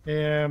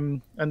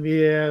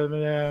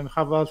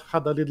have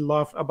had a little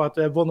laugh about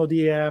one of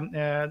the.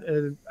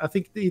 I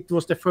think it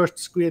was the first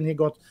screen he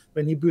got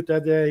when he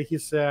booted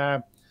his.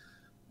 I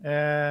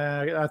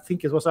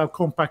think it was a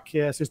compact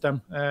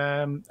system,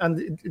 and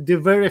the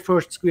very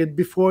first screen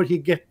before he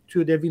get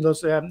to the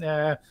Windows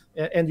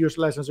end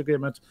user license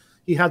agreement,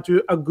 he had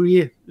to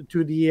agree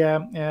to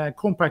the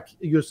compact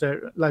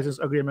user license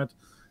agreement,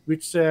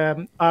 which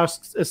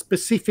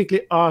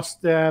specifically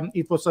asked.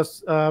 It was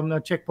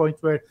a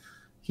checkpoint where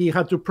he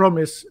had to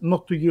promise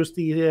not to use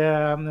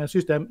the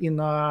system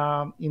in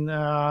a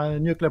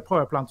nuclear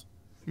power plant.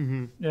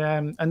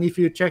 And if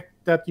you checked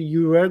that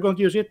you were going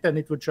to use it, then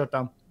it would shut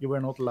down. You were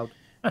not allowed.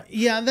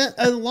 Yeah,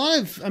 a lot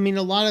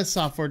of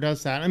software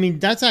does that. I mean,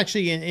 that's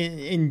actually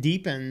in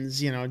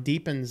Deepin's. You know,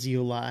 Deepin's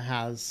EULA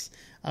has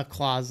a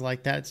clause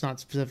like that. It's not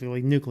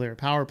specifically nuclear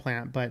power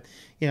plant, but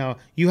you know,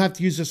 you have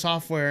to use the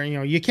software. You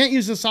know, you can't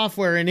use the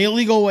software in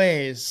illegal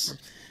ways.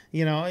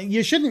 You know,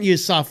 you shouldn't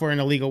use software in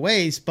illegal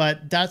ways,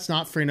 but that's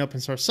not free and open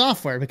source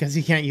software because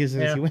you can't use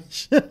it as you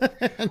wish.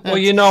 Well,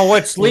 you know,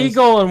 what's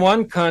legal in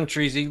one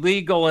country is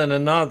illegal in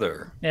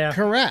another. Yeah,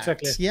 correct.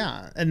 Exactly.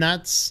 Yeah, and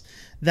that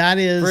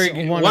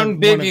is one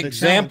big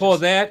example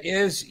of that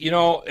is, you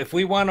know, if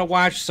we want to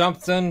watch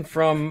something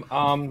from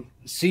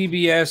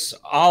CBS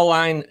All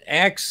Line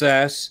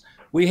Access,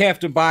 we have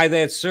to buy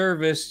that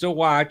service to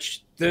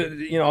watch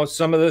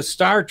some of the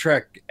Star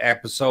Trek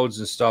episodes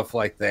and stuff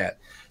like that.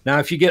 Now,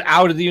 if you get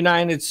out of the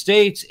United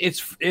States,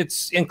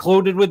 it's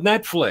included with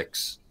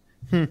Netflix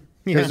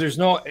because there's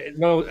no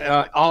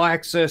all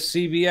access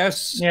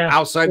CBS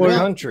outside the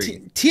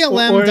country.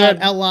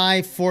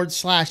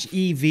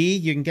 TLM.li/EV.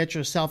 You can get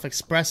yourself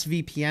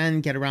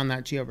ExpressVPN, get around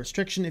that geo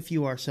restriction if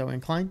you are so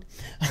inclined.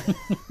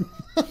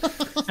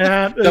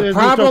 The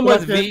problem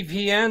with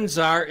VPNs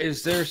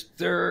is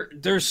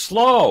they're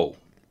slow,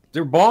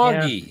 they're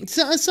boggy.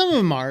 So, some of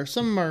them are.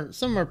 Some are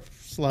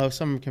slow.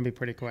 Some can be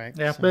pretty quick.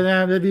 Yeah, so.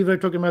 But we were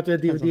talking about the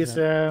DVDs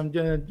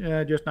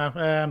just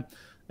now.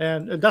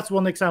 And that's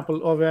one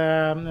example of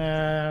where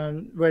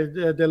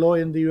the law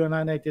in the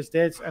United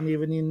States and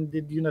even in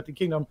the United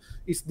Kingdom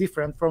is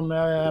different from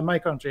my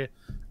country.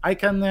 I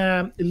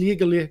can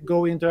legally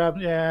go into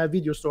a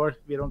video store.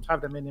 We don't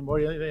have them anymore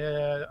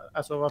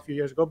as of a few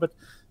years ago, but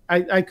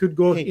I could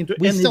go into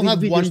any video store.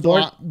 We still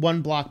have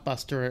one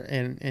Blockbuster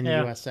in the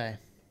USA.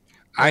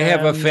 I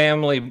have a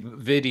family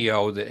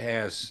video that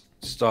has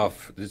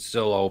stuff that's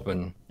still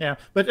open. Yeah,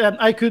 but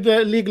I could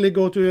legally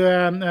go to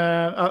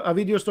a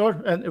video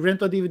store and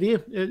rent a DVD,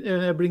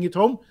 bring it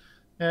home,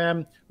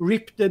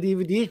 rip the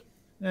DVD,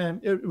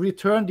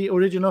 return the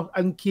original,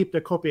 and keep the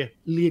copy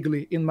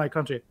legally in my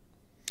country.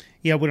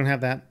 Yeah, we don't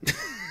have that.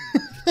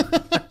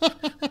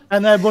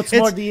 And what's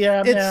more, they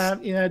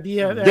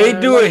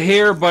do it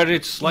here, but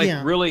it's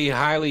like really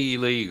highly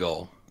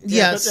illegal.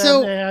 Yeah,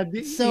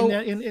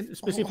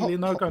 specifically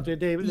in our country,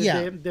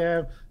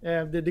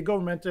 the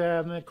government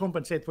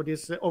compensate for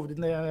this over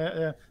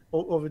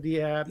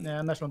the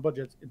national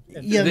budget.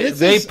 Yeah,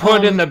 they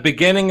put in the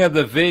beginning of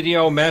the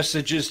video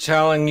messages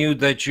telling you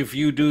that if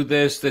you do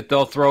this, that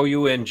they'll throw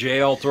you in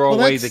jail, throw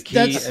away the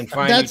key, and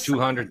fine you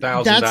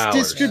 $200,000. That's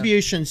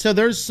distribution. So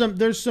there's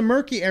some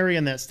murky area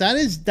in this.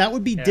 That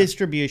would be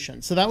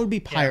distribution. So that would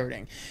be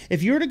pirating.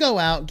 If you were to go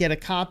out, get a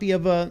copy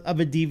of a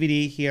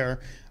DVD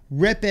here,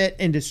 rip it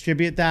and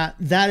distribute that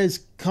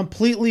is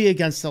completely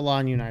against the law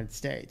in the United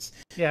States.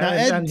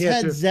 Yeah, now,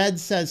 Ted Zed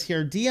says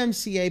here,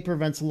 DMCA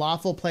prevents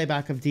lawful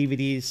playback of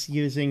DVDs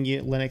using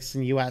Linux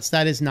in the US.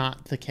 That is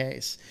not the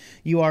case.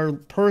 You are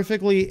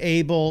perfectly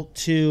able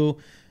to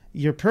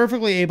you're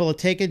perfectly able to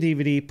take a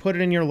DVD, put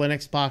it in your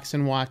Linux box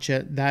and watch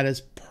it. That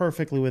is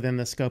perfectly within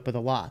the scope of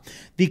the law.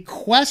 The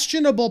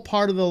questionable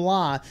part of the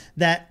law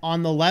that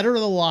on the letter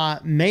of the law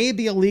may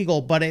be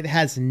illegal, but it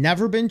has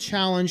never been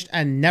challenged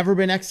and never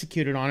been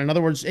executed on. In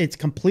other words, it's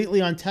completely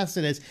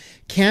untested is,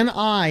 can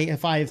I,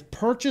 if I've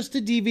purchased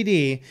a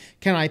DVD,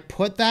 can I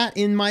put that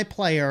in my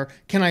player?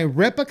 Can I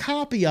rip a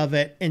copy of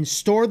it and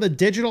store the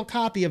digital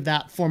copy of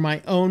that for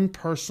my own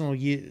personal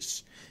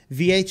use?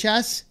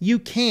 VHS, you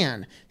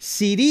can.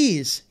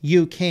 CDs,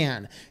 you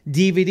can.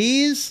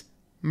 DVDs,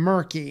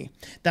 murky.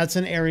 That's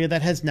an area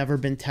that has never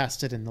been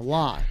tested in the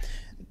law.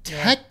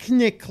 Yeah.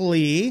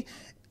 Technically,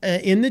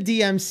 in the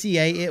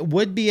DMCA, it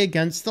would be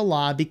against the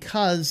law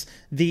because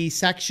the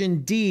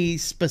Section D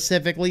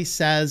specifically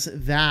says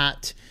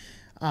that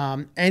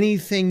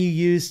anything you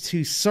use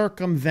to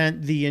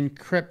circumvent the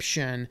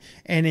encryption,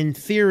 and in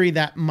theory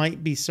that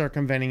might be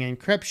circumventing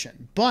encryption.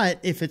 But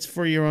if it's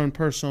for your own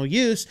personal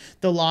use,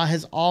 the law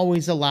has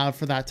always allowed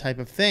for that type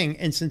of thing.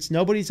 And since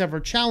nobody's ever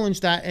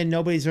challenged that and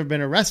nobody's ever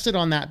been arrested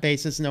on that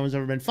basis, no one's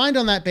ever been fined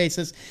on that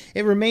basis,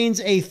 it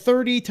remains a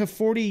 30 to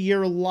 40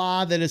 year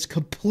law that is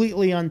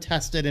completely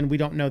untested and we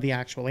don't know the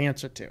actual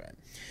answer to it.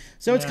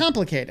 So it's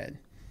complicated.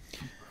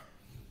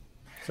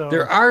 So,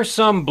 there are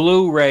some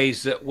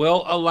Blu-rays that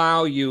will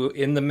allow you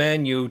in the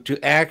menu to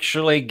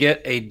actually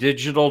get a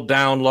digital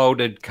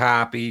downloaded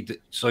copy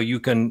so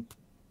you can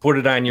put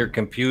it on your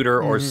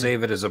computer or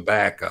save it as a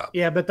backup.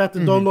 Yeah, but that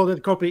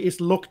downloaded copy is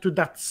locked to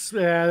that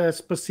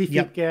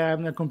specific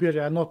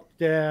computer, not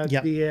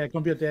the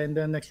computer in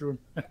the next room.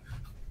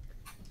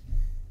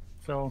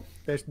 So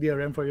there's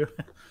DRM for you.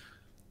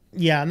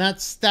 Yeah, and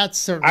that's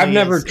certainly. I've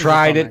never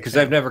tried it because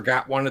I've never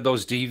got one of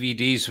those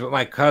DVDs, but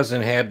my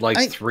cousin had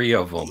like 3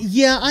 of them.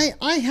 Yeah,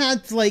 I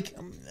had like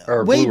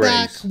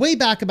way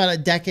back about a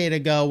decade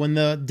ago when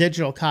the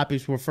digital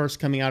copies were first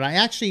coming out. I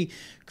actually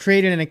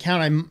created an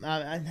account.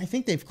 I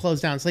think they've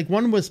closed down. It's like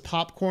one was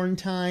Popcorn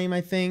Time, I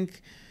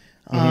think,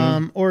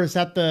 or is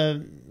that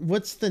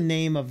what's the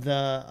name of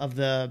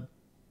the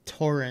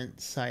torrent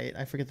site?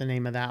 I forget the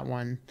name of that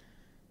one.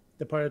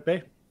 The Pirate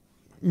Bay.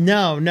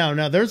 No.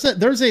 There's a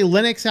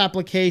Linux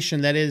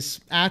application that is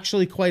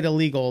actually quite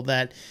illegal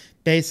that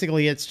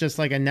basically it's just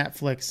like a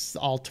Netflix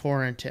all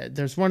torrented.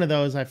 There's one of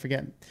those, I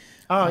forget.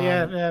 Oh,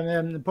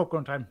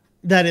 Popcorn Time.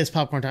 That is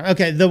Popcorn Time.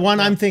 Okay, the one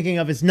I'm thinking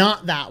of is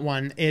not that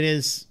one. It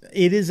is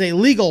a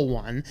legal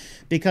one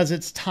because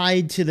it's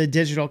tied to the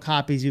digital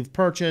copies you've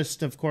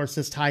purchased. Of course,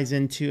 this ties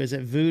into, is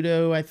it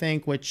Voodoo, I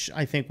think, which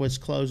I think was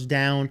closed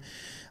down.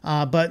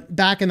 But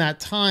back in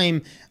that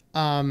time,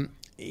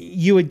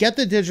 you would get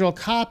the digital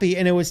copy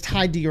and it was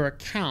tied to your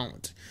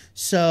account.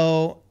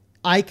 So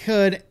I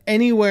could,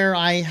 anywhere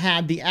I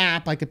had the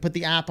app, I could put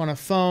the app on a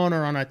phone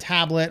or on a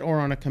tablet or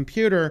on a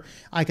computer.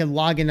 I could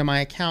log into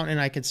my account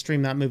and I could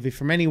stream that movie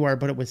from anywhere,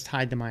 but it was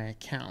tied to my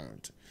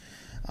account.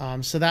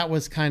 So that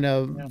was kind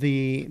of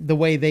the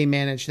way they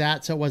managed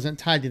that. So it wasn't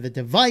tied to the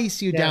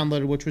device you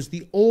downloaded, which was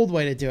the old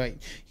way to do it.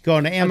 You go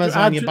into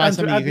Amazon, you buy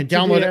something, you can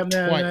download it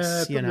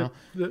twice,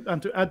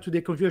 And to add to the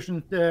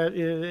confusion,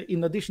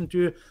 in addition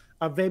to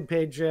a web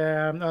page,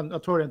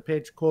 a torrent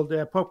page called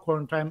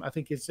Popcorn Time, I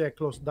think it's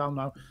closed down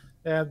now.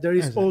 There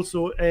is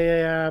also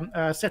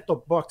a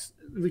set-top box,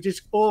 which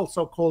is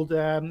also called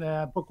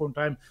Popcorn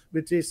Time,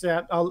 which is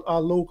a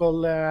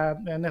local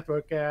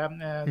network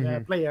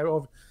player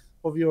of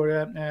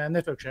your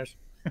network shares.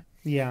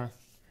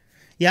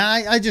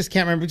 I just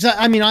can't remember because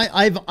I mean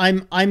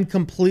I'm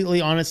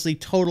completely, honestly,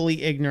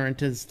 totally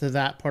ignorant as to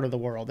that part of the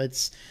world.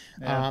 It's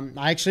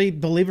I actually,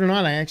 believe it or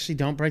not, I actually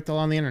don't break the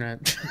law on the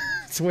internet.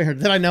 It's weird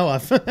that I know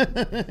of.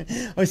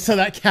 I saw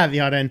that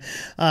caveat in.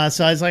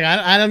 So I was like,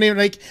 I don't even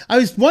like. I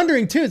was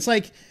wondering too. It's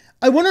like,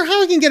 I wonder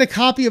how I can get a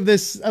copy of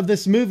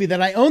this movie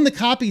that I own the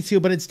copy to,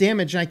 but it's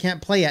damaged and I can't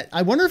play it.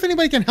 I wonder if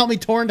anybody can help me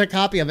torrent a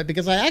copy of it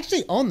because I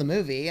actually own the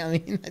movie. I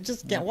mean, I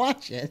just can't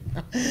watch it.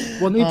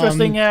 One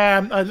interesting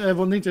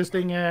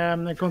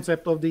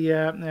concept of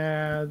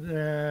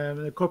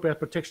the copyright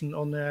protection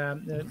on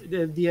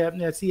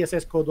the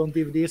CSS code on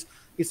DVDs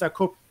is a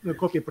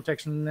copy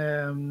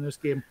protection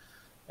scheme.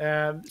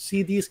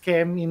 CDs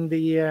came in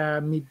the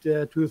mid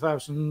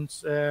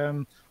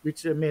 2000s,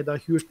 which made a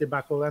huge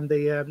debacle, and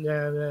they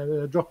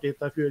dropped it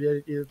a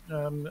few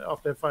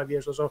after 5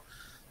 years or so,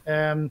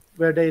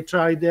 where they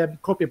tried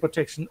copy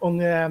protection on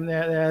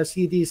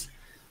CDs.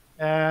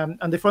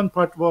 And the fun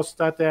part was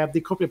that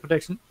the copy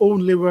protection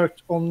only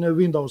worked on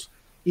Windows.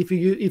 If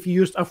you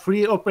used a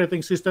free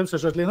operating system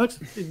such as Linux,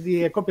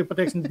 the copy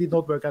protection did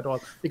not work at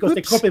all because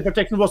the copy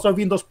protection was a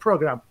Windows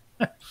program.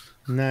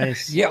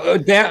 Nice. Yeah,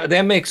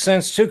 that makes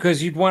sense too,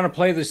 because you'd want to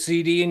play the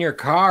CD in your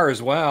car as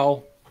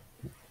well.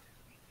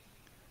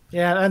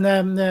 Yeah, and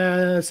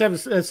then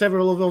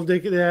several of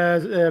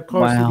the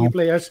car CD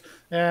players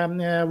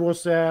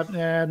was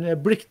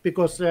bricked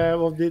because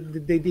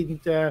they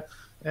didn't. The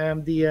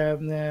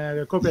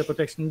copyright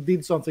protection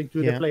did something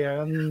to the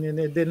player,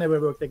 and they never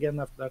worked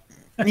again after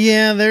that.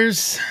 Yeah,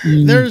 there's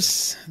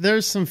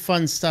some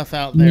fun stuff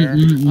out there.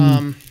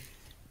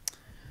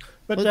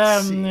 But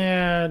Let's see.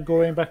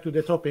 going back to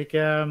the topic,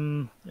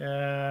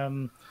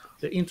 the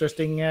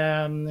interesting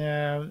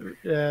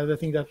the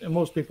thing that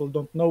most people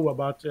don't know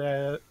about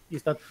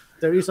is that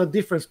there is a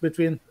difference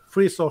between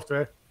free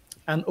software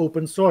and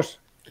open source,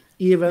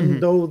 even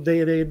though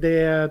they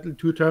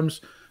two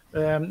terms,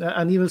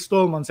 and even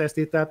Stallman says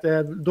it, that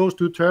those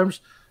two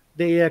terms,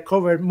 they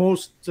cover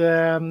most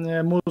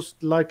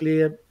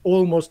likely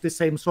almost the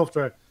same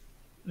software.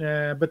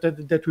 But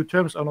the two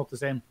terms are not the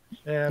same.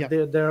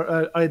 There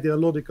are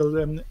ideological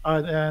and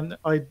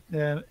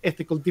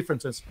ethical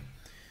differences.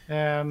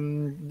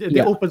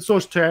 The open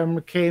source term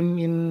came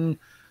in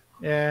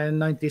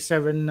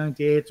 97,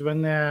 98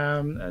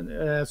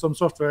 when some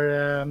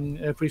software,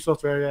 free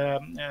software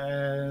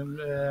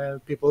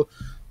people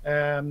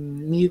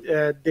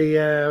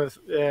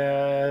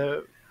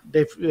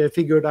they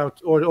figured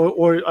out,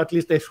 or at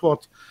least they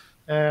thought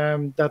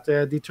that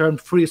the term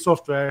free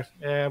software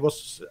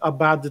was a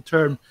bad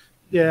term,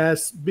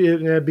 because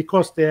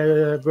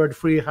the word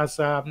free has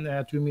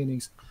two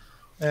meanings.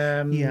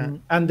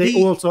 And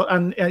they also,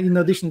 and in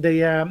addition,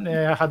 they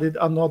added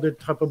another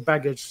type of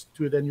baggage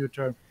to the new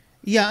term.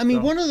 Yeah, I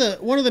mean, one of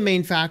the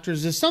main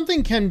factors is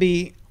something can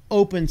be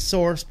open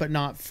source but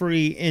not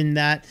free, in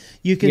that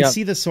you can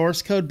see the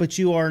source code, but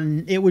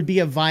it would be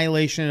a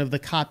violation of the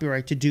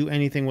copyright to do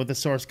anything with the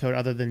source code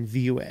other than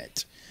view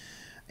it.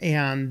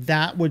 And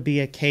that would be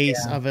a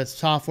case of a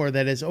software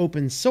that is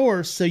open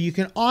source. So you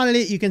can audit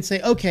it. You can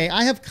say, okay,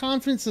 I have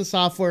confidence the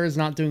software is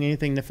not doing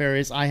anything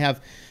nefarious.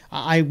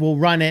 I will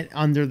run it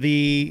under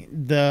the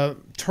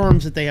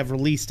terms that they have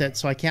released it.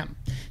 So I can't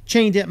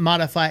change it,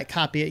 modify it,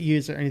 copy it,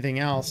 use it, or anything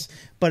else.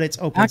 But it's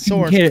open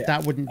source. But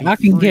that wouldn't be. I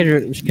can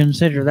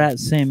consider that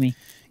semi.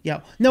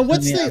 Yeah. Now,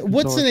 what's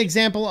an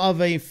example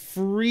of a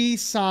free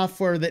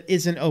software that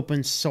isn't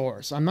open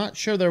source? I'm not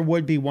sure there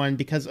would be one,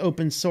 because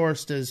open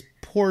source is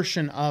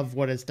portion of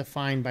what is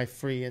defined by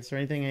free. Is there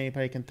anything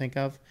anybody can think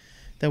of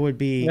that would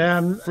be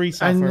free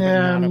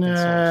software but not open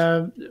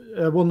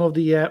source? One of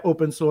the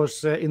open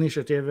source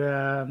initiative,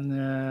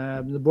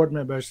 the board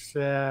members,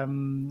 I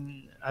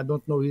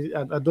don't know,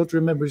 I don't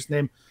remember his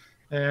name,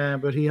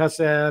 but he has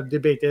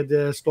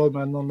debated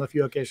Stallman on a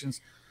few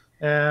occasions.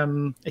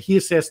 He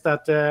says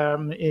that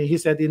he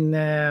said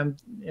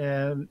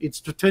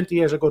it's 20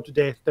 years ago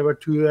today, there were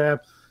two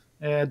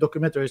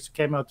documentaries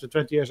came out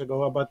 20 years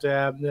ago about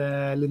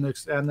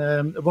Linux,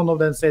 and one of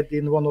them said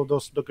in one of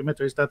those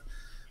documentaries that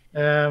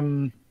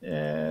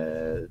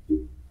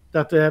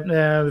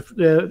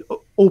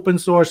open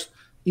source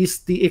is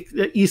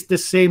the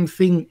same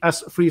thing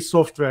as free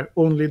software,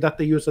 only that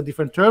they use a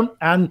different term,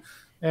 and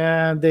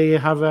they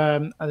have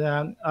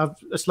a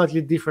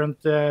slightly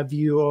different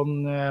view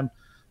on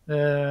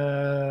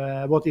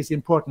what is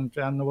important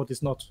and what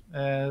is not.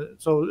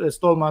 So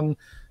Stallman,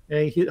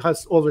 he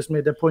has always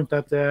made the point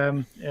that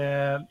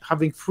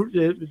having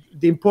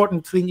the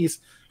important thing is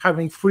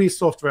having free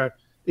software.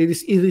 It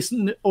is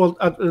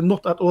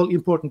not at all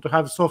important to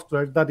have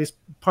software that is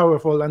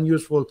powerful and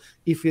useful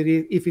if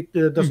it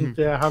doesn't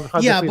have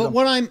yeah, but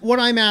what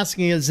I'm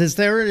asking is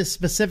there a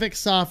specific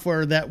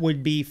software that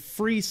would be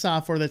free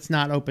software that's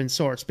not open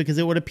source? Because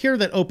it would appear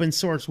that open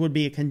source would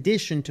be a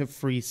condition to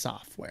free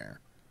software.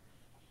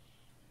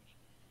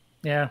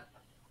 Yeah,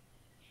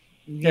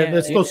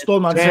 that's what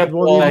Stallman said.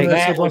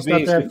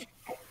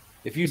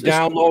 If you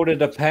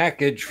downloaded a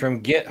package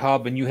from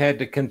GitHub and you had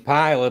to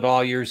compile it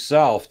all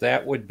yourself,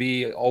 that would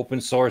be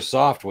open source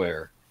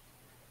software.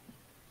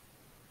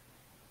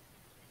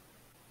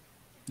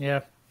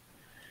 Yeah.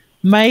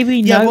 Maybe.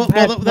 Yeah, well,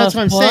 that's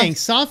what I'm saying.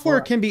 Software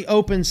can be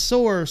open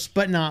source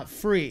but not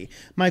free.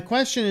 My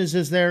question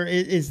is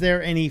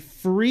there any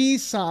free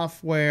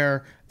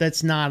software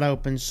that's not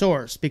open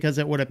source? Because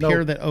it would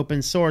appear that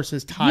open source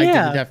is tied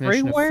to the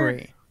definition of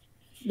free.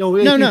 No.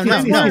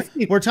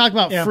 We're talking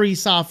about free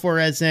software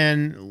as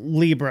in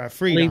Libre,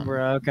 freedom.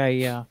 Libre, okay,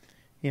 yeah.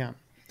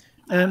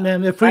 And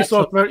then the free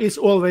software is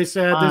always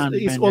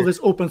always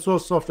open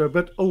source software,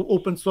 but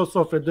open source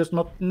software does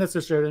not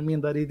necessarily mean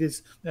that it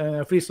is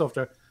free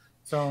software.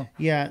 So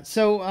Ed,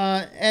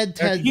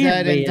 Ted,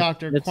 Zed, and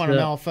Dr. Quantum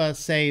Alpha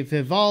say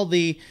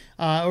Vivaldi,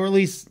 or at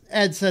least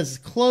Ed says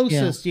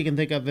closest you can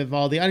think of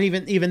Vivaldi. And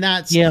even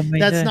that's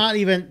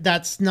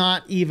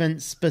not even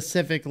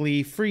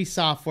specifically free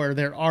software.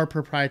 There are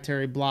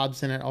proprietary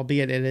blobs in it,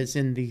 albeit it is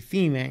in the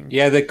theming.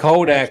 Yeah, the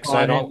codecs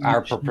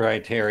are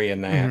proprietary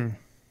in that.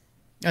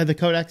 The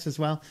codecs as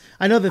well.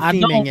 I know the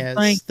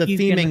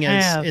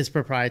theming is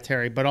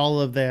proprietary, but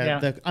all of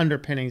the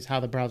underpinnings,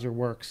 how the browser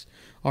works,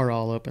 are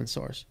all open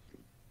source.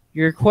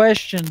 Your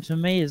question to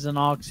me is an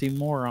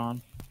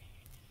oxymoron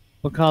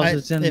because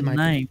it's in the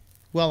name.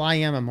 Well, I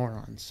am a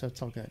moron, so it's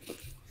all good.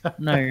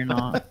 No, you're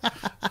not.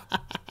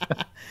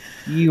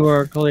 You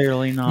are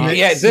clearly not.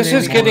 Yeah, this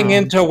is getting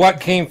into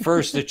what came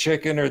first, the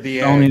chicken or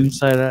the egg. Don't even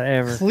say that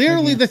ever.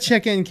 Clearly the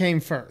chicken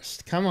came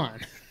first. Come on.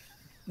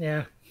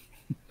 Yeah.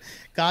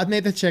 God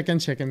made the chicken,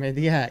 chicken made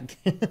the egg.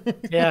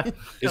 Yeah.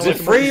 Is it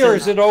free or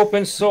is it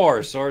open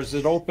source? Or is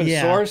it open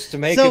source to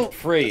make it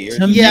free? Or I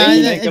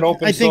think it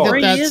open think source?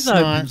 free is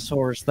open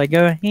source. They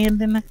go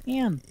hand in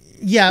hand.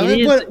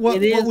 Yeah, what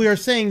we were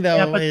saying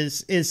though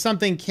is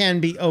something can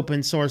be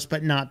open source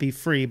but not be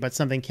free, but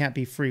something can't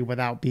be free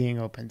without being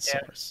open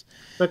source.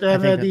 But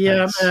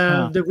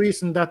the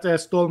reason that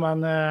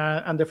Stallman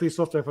and the Free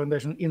Software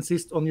Foundation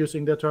insist on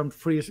using the term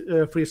free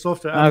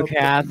software. Okay,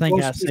 I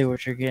think I see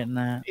what you're getting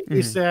at.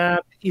 Is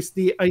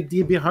the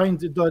idea behind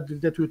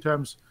the two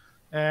terms.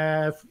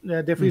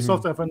 The Free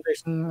Software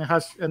Foundation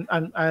has,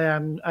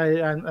 and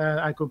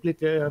I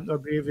completely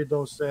agree with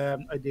those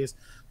ideas,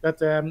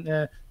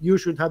 that you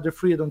should have the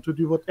freedom to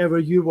do whatever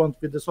you want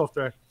with the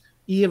software,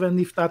 even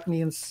if that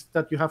means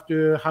that you have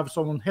to have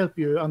someone help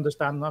you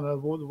understand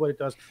what it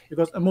does,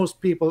 because most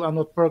people are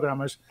not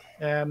programmers.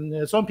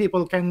 Some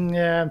people can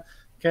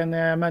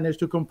manage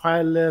to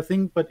compile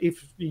things, but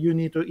if you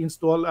need to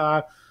install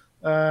a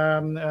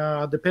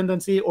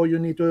dependency, or you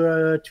need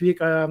to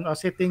tweak a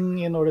setting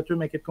in order to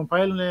make it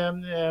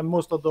compile,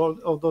 most of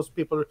those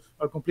people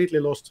are completely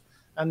lost,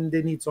 and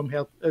they need some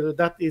help.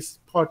 That is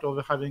part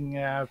of having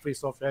free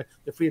software,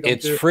 the freedom.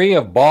 It's free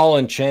of ball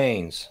and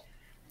chains.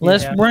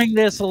 Let's bring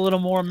this a little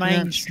more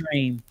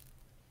mainstream.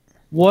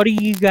 What do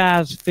you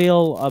guys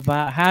feel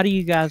about? How do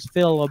you guys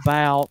feel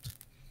about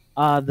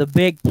the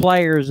big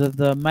players of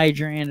the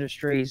major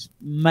industries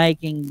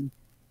making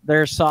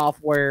their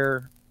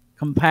software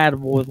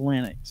compatible with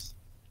Linux,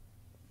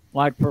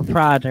 like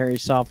proprietary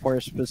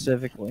software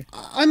specifically?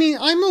 I mean,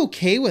 I'm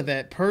okay with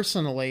it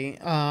personally.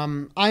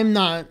 I'm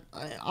not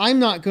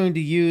going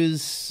to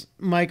use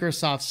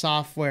Microsoft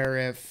software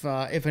if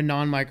a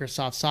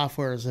non-Microsoft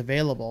software is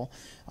available.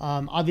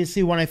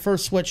 Obviously, when I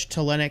first switched to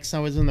Linux, I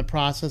was in the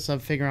process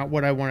of figuring out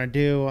what I want to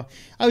do.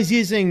 I was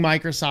using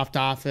Microsoft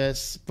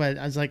Office, but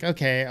I was like,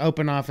 okay,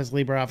 OpenOffice,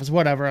 LibreOffice,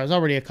 whatever. I was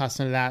already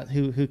accustomed to that.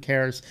 Who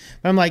cares?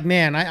 But I'm like,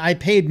 man, I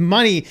paid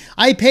money.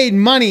 I paid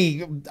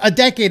money a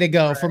decade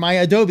ago for my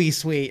Adobe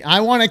suite.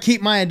 I want to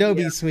keep my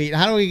Adobe suite.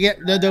 How do we get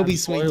the Adobe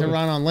suite to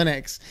run on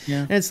Linux? Yeah.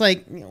 And it's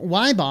like,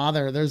 why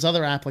bother? There's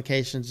other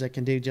applications that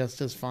can do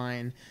just as fine.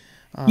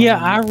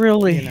 I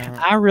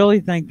really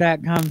think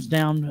that comes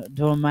down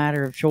to a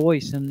matter of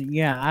choice, and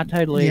I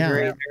totally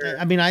agree.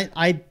 I mean,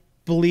 I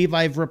believe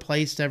I've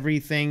replaced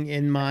everything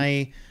in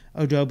my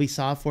Adobe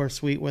software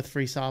suite with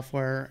free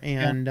software,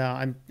 and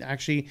I'm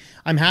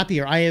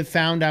happier. I have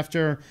found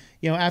after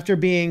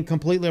being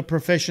completely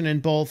proficient in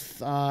both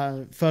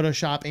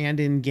Photoshop and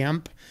in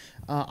GIMP,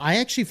 I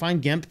actually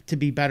find GIMP to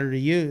be better to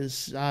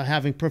use,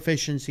 having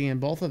proficiency in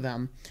both of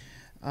them.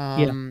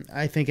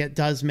 I think it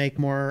does make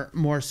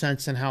more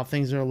sense in how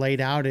things are laid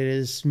out. It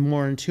is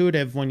more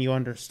intuitive when you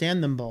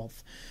understand them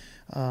both.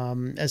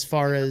 As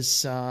far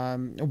as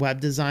web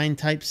design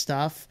type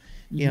stuff,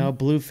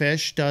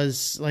 Bluefish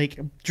does, like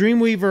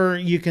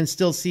Dreamweaver, you can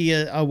still see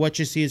a what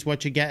you see is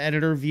what you get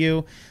editor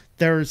view.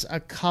 There's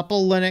a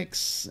couple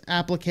Linux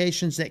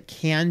applications that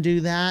can do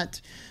that,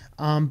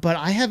 but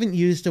I haven't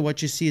used a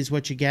what you see is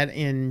what you get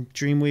in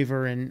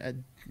Dreamweaver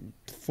in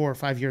 4 or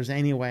 5 years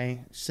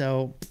anyway.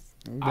 So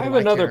I have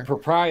another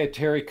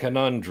proprietary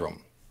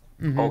conundrum.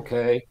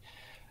 Okay.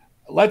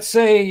 Let's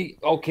say,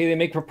 they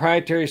make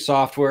proprietary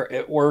software.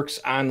 It works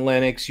on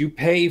Linux. You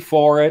pay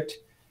for it.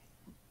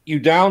 You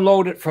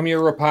download it from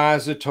your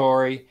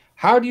repository.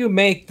 How do you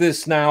make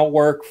this now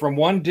work from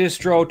one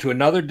distro to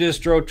another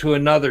distro to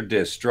another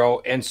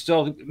distro and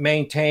still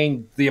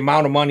maintain the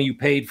amount of money you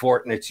paid for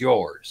it and it's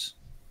yours?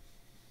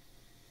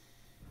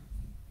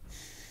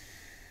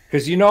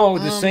 Because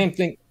the same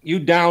thing you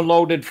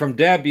downloaded from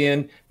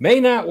Debian may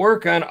not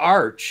work on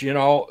Arch,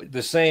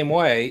 the same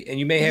way, and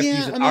you may have to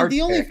use an Arch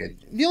package.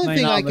 The only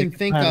thing I can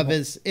think of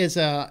is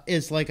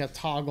like a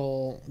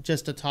toggle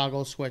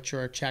switch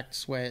or a check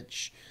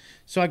switch.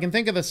 So I can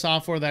think of the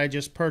software that I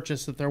just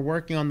purchased that they're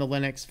working on the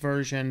Linux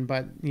version,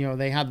 but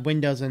they had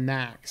Windows and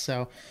Mac.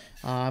 So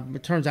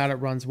it turns out it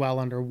runs well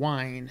under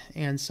Wine,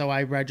 and so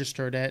I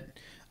registered it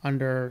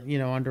under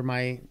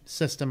my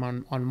system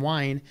on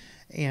Wine,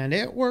 and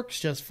it works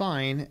just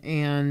fine.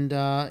 And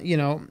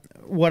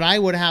what I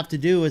would have to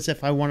do is,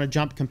 if I want to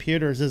jump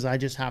computers, is I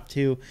just have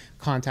to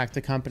contact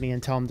the company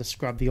and tell them to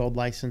scrub the old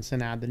license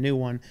and add the new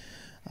one.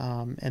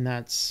 And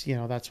that's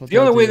what the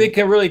only way they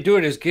can really do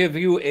it is give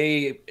you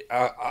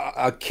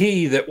a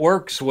key that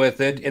works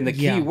with it, and the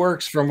key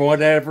works from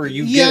whatever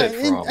you get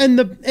it from.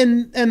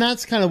 And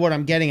that's kind of what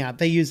I'm getting at.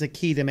 They use a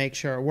key to make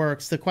sure it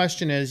works. The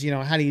question is,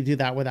 how do you do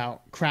that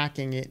without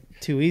cracking it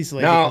too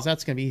easily? Because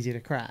that's going to be easy to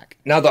crack.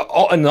 Now,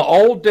 in the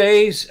old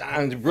days,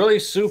 on really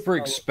super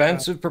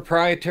expensive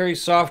proprietary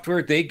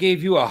software, they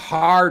gave you a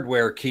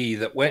hardware key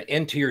that went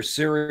into your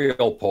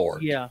serial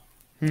port. Yeah.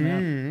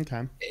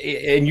 Okay.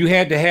 And you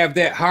had to have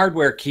that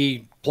hardware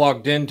key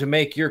plugged in to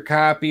make your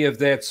copy of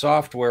that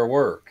software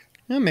work.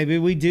 Yeah, maybe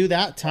we do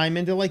that time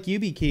into like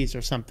YubiKeys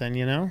or something,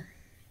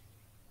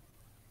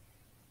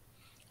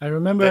 I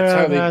remember,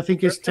 I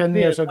think it's 10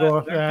 years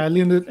ago,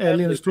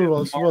 Linus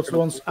Torvalds was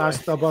once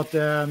asked about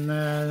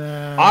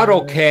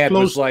AutoCAD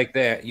was like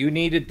that. You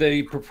needed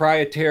the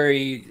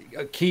proprietary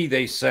key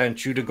they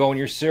sent you to go in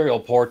your serial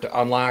port to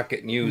unlock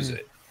it and use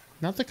it.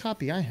 Not the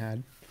copy I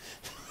had.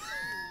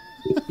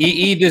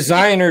 EE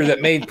Designer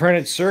that made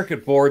printed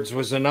circuit boards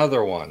was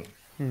another one.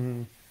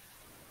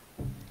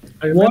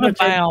 What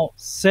about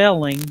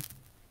selling?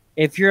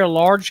 If you're a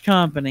large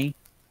company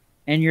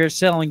and you're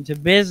selling to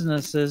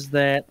businesses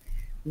that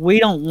we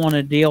don't want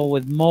to deal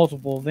with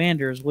multiple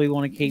vendors, we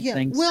want to keep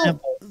things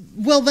simple.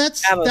 Well,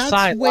 that's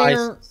where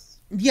license.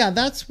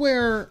 that's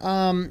where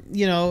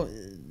you know,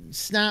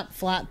 Snap,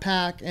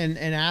 Flatpak, and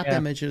app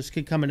images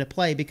could come into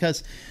play,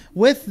 because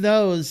with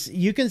those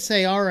you can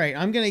say, all right,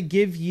 I'm going to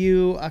give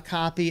you a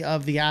copy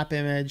of the app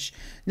image.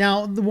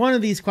 Now, one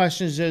of these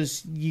questions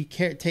is you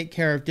take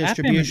care of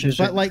distribution,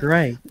 but like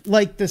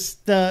this,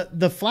 the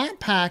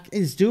Flatpak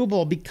is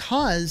doable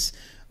because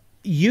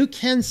you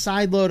can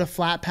sideload a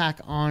Flatpak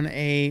on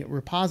a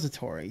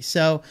repository.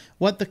 So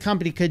what the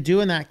company could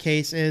do in that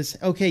case is,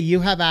 okay,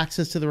 you have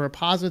access to the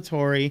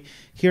repository.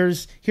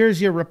 Here's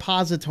your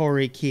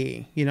repository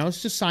key. You know,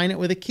 it's just sign it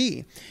with a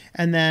key.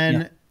 And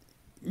then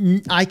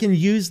I can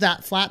use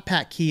that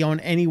Flatpak key on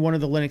any one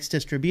of the Linux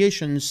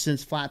distributions.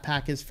 Since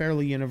Flatpak is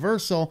fairly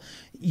universal,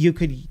 you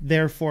could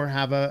therefore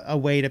have a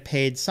way to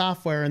paid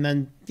software, and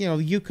then, you know,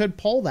 you could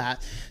pull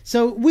that.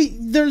 So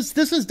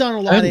this is done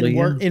a lot in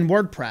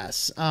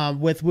WordPress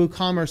with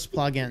WooCommerce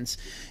plugins.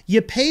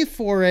 You pay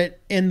for it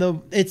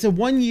it's a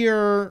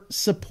 1-year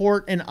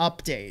support and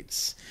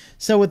updates.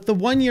 So with the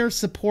 1-year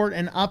support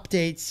and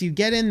updates, you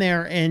get in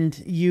there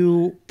and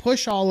you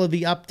push all of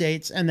the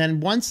updates, and then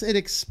once it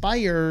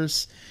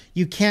expires,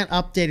 you can't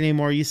update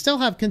anymore. You still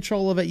have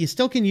control of it. You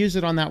still can use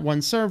it on that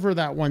one server,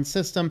 that one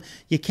system.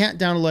 You can't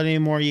download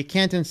anymore. You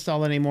can't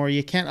install anymore.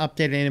 You can't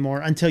update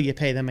anymore until you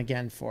pay them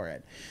again for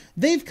it.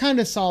 They've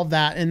kind of solved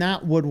that, and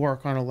that would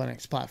work on a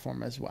Linux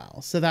platform as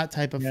well. So that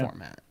type of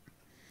format.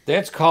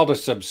 That's called a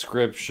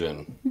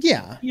subscription.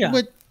 Yeah.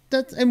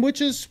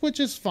 Which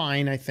is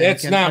fine, I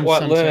think. That's not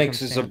what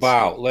Linux is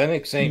about.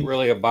 Linux ain't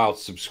really about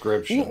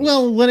subscriptions.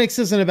 Well, Linux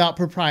isn't about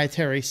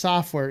proprietary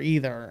software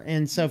either.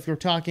 And so if you're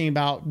talking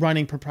about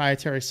running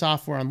proprietary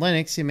software on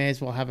Linux, you may as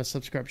well have a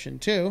subscription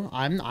too.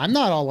 I'm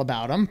not all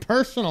about them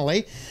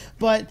personally,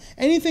 but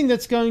anything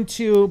that's going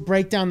to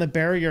break down the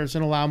barriers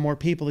and allow more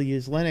people to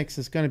use Linux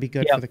is going to be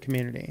good for the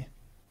community.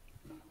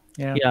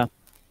 Yeah.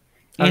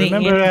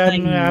 Anything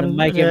to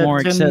make it more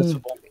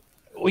accessible.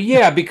 Well,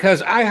 yeah,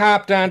 because I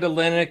hopped onto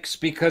Linux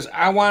because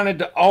I wanted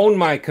to own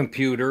my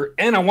computer,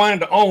 and I wanted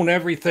to own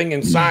everything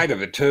inside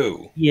of it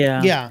too.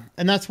 Yeah,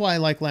 and that's why I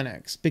like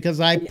Linux, because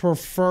I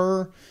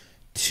prefer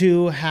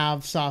to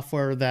have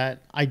software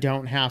that I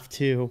don't have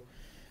to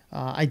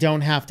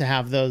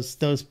have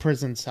those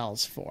prison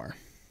cells for.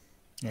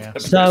 Yeah.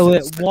 So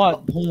at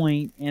what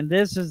point, and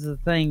this is the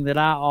thing that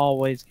I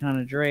always kind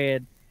of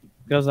dread,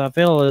 because I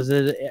feel as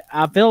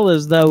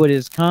though it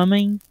is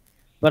coming.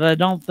 But I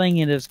don't think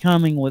it is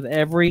coming with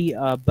every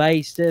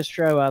base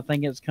distro. I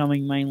think it's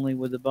coming mainly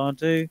with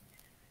Ubuntu.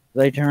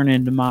 They turn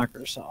into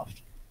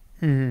Microsoft.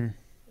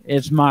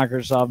 It's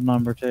Microsoft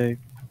number 2.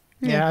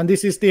 Yeah, and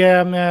this is the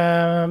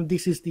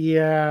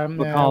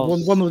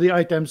one of the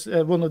items,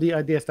 one of the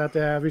ideas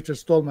that Richard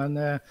Stallman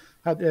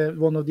had.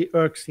 One of the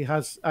irks he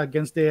has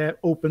against the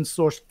open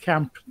source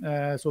camp,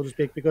 so to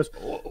speak, because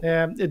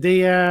I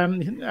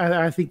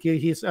think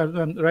he's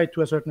right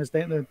to a certain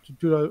extent,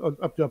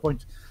 up to a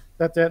point.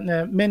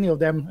 That many of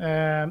them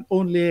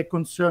only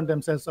concern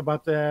themselves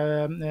about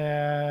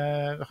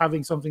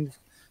having something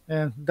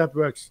that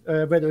works,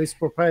 whether it's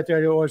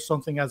proprietary or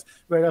something else.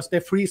 Whereas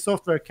the free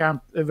software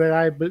camp, where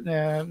I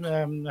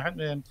am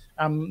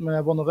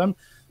one of them,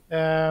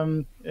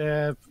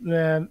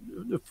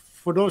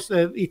 for those,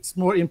 it's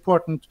more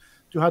important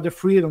to have the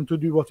freedom to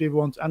do what we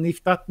want. And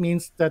if that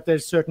means that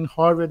there's certain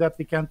hardware that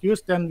we can't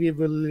use, then we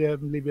will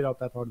live without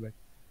that hardware.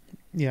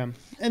 Yeah,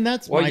 and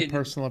that's my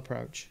personal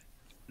approach.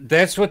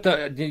 That's what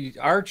the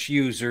Arch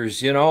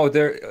users, you know,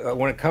 they're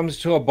when it comes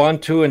to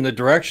Ubuntu and the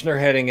direction they're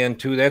heading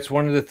into, that's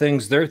one of the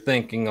things they're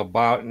thinking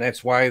about, and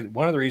that's why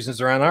one of the reasons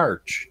they're on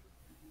Arch.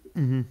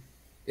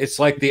 It's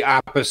like the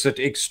opposite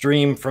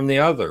extreme from the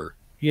other.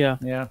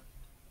 Yeah.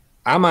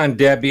 I'm on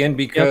Debian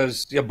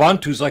because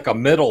Ubuntu's like a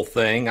middle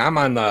thing. I'm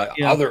on the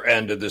other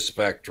end of the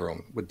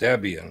spectrum with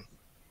Debian.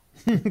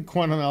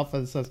 Quantum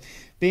Alpha says,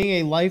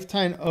 being a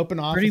lifetime open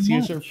office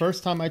user,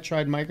 first time I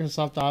tried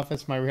Microsoft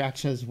Office, my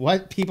reaction is,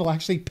 what? People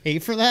actually pay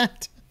for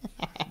that?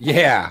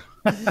 Yeah.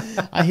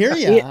 I hear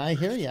you.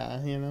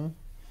 You know.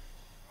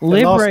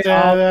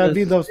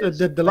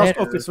 The last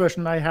Office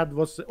version I had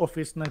was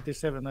Office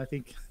 97, I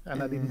think,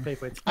 and I didn't pay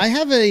for it. I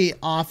have a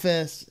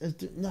Office.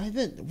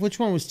 Which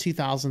one was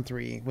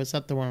 2003? Was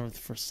that the one with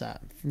for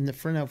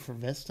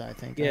Vista? I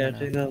think. Yeah,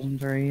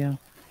 2003. Yeah. I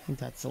think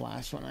that's the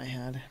last one I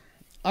had.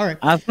 All right.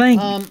 I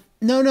think.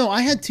 No.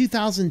 I had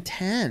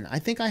 2010. I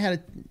think I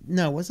had.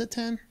 No, was it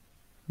 10?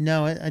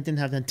 No, I didn't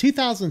have 10.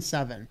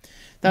 2007.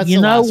 That's the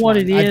last one.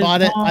 It is.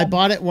 I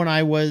bought it when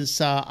I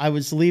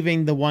was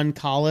leaving the one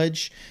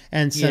college,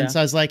 and since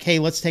I was like, hey,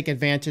 let's take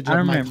advantage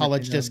of my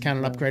college discount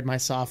and upgrade my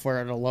software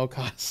at a low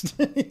cost.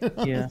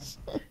 Yeah,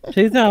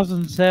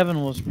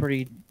 2007 was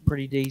pretty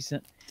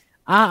decent.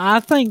 I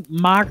think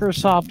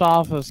Microsoft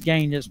Office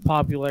gained its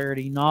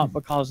popularity not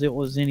because it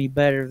was any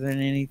better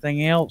than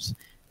anything else,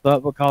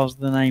 but because of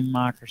the name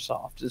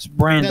Microsoft. It's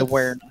brand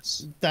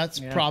awareness. That's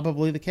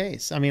probably the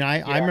case. I mean,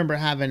 I remember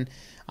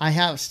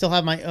still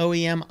have my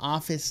OEM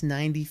Office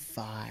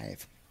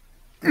 95.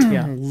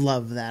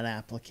 Love that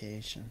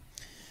application.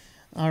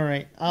 All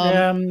right.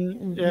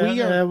 One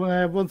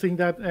thing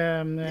that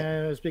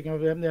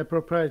speaking of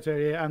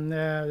proprietary and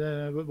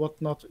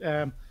whatnot,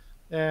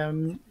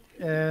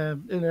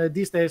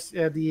 these days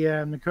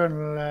the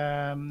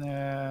kernel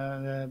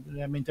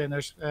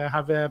maintainers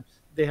have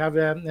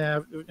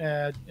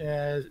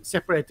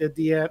separated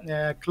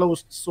the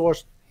closed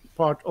source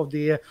part of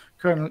the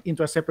kernel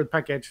into a separate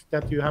package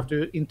that you have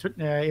to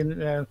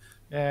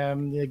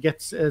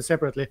get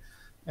separately.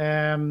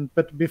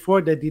 But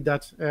before they did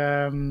that,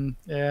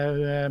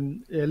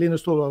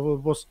 Linus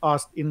Torvald was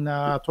asked in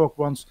a talk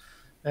once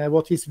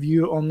what his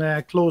view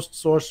on closed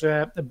source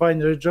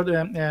binary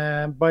drivers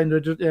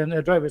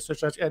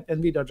such as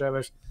NVIDIA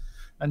drivers,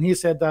 and he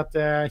said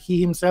that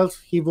he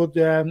would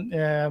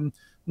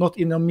not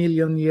in a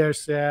million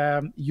years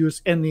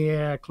use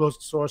any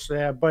closed source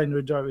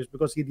binary drivers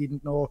because he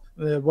didn't know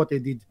what they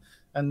did,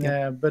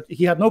 and but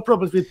he had no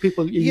problems with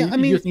people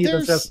using it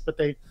themselves, but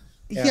they.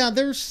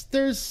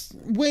 There's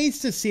ways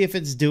to see if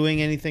it's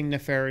doing anything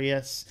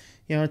nefarious.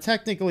 You know,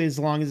 technically, as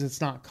long as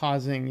it's not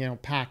causing,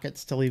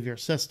 packets to leave your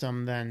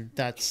system, then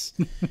that's,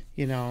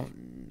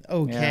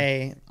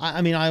 okay. Yeah.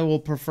 I mean, I will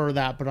prefer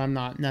that, but I'm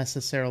not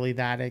necessarily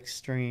that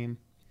extreme.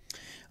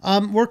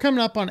 We're coming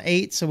up on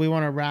 8, so we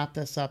want to wrap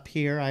this up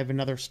here. I have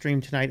another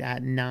stream tonight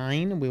at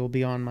 9. We will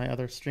be on my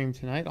other stream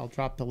tonight. I'll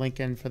drop the link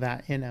in for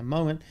that in a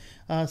moment.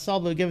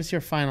 Salvo, give us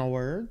your final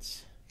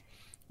words.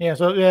 Yeah,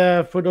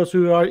 so for those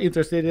who are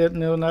interested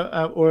in,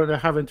 or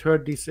haven't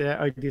heard these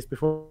ideas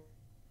before,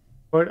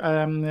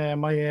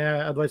 my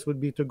advice would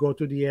be to go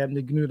to the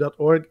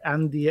GNU.org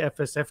and the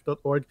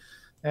FSF.org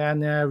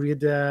and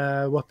read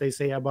what they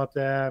say about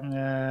this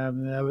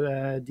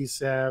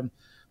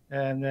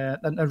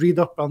and read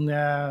up on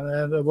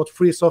what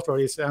free software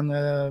is,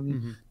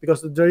 and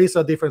because there is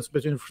a difference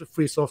between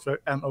free software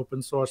and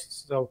open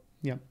source. So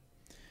and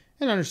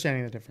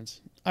understanding the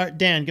difference. All right,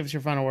 Dan, give us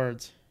your final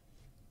words.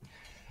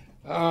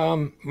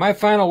 My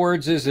final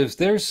words is if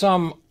there's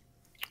some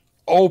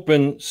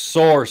open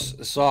source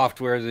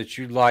software that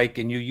you like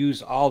and you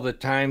use all the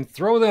time,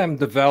 throw them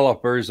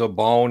developers a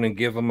bone and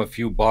give them a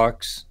few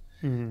bucks.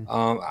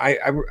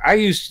 I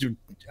used to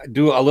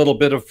do a little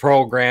bit of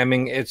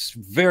programming. It's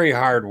very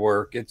hard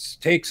work. It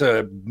takes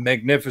a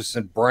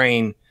magnificent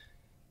brain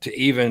to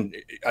even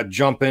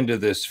jump into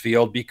this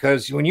field,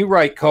 because when you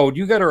write code,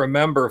 you got to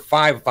remember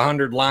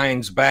 500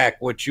 lines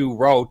back what you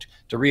wrote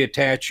to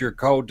reattach your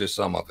code to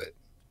some of it.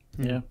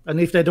 Yeah, and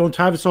if they don't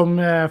have some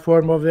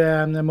form of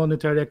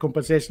monetary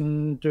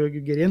compensation to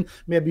get in,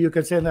 maybe you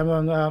can send them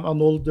an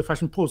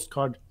old-fashioned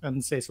postcard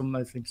and say some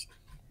nice things.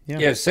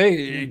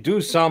 Do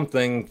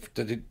something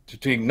to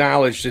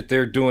acknowledge that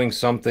they're doing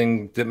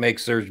something that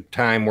makes their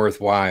time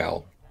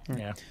worthwhile.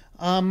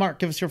 Mark,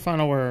 give us your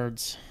final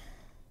words.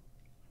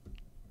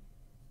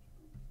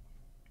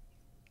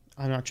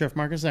 I'm not sure if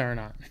Mark is there or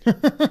not.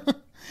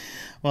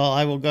 Well,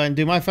 I will go ahead and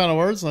do my final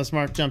words unless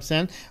Mark jumps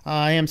in.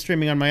 I am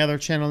streaming on my other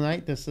channel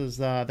tonight. This is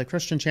the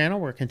Christian channel.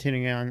 We're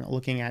continuing on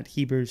looking at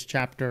Hebrews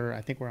chapter,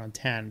 I think we're on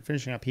 10,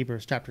 finishing up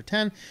Hebrews chapter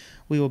 10.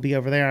 We will be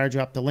over there. I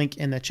dropped the link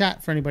in the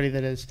chat for anybody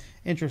that is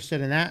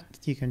interested in that.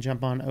 You can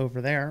jump on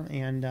over there.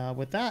 And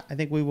with that, I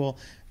think we will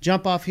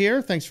jump off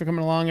here. Thanks for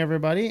coming along,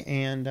 everybody.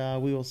 And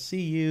we will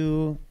see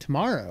you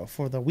tomorrow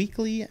for the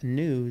weekly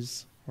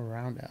news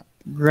roundup.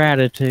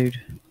 Gratitude.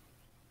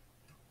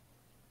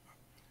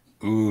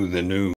 Ooh, the news.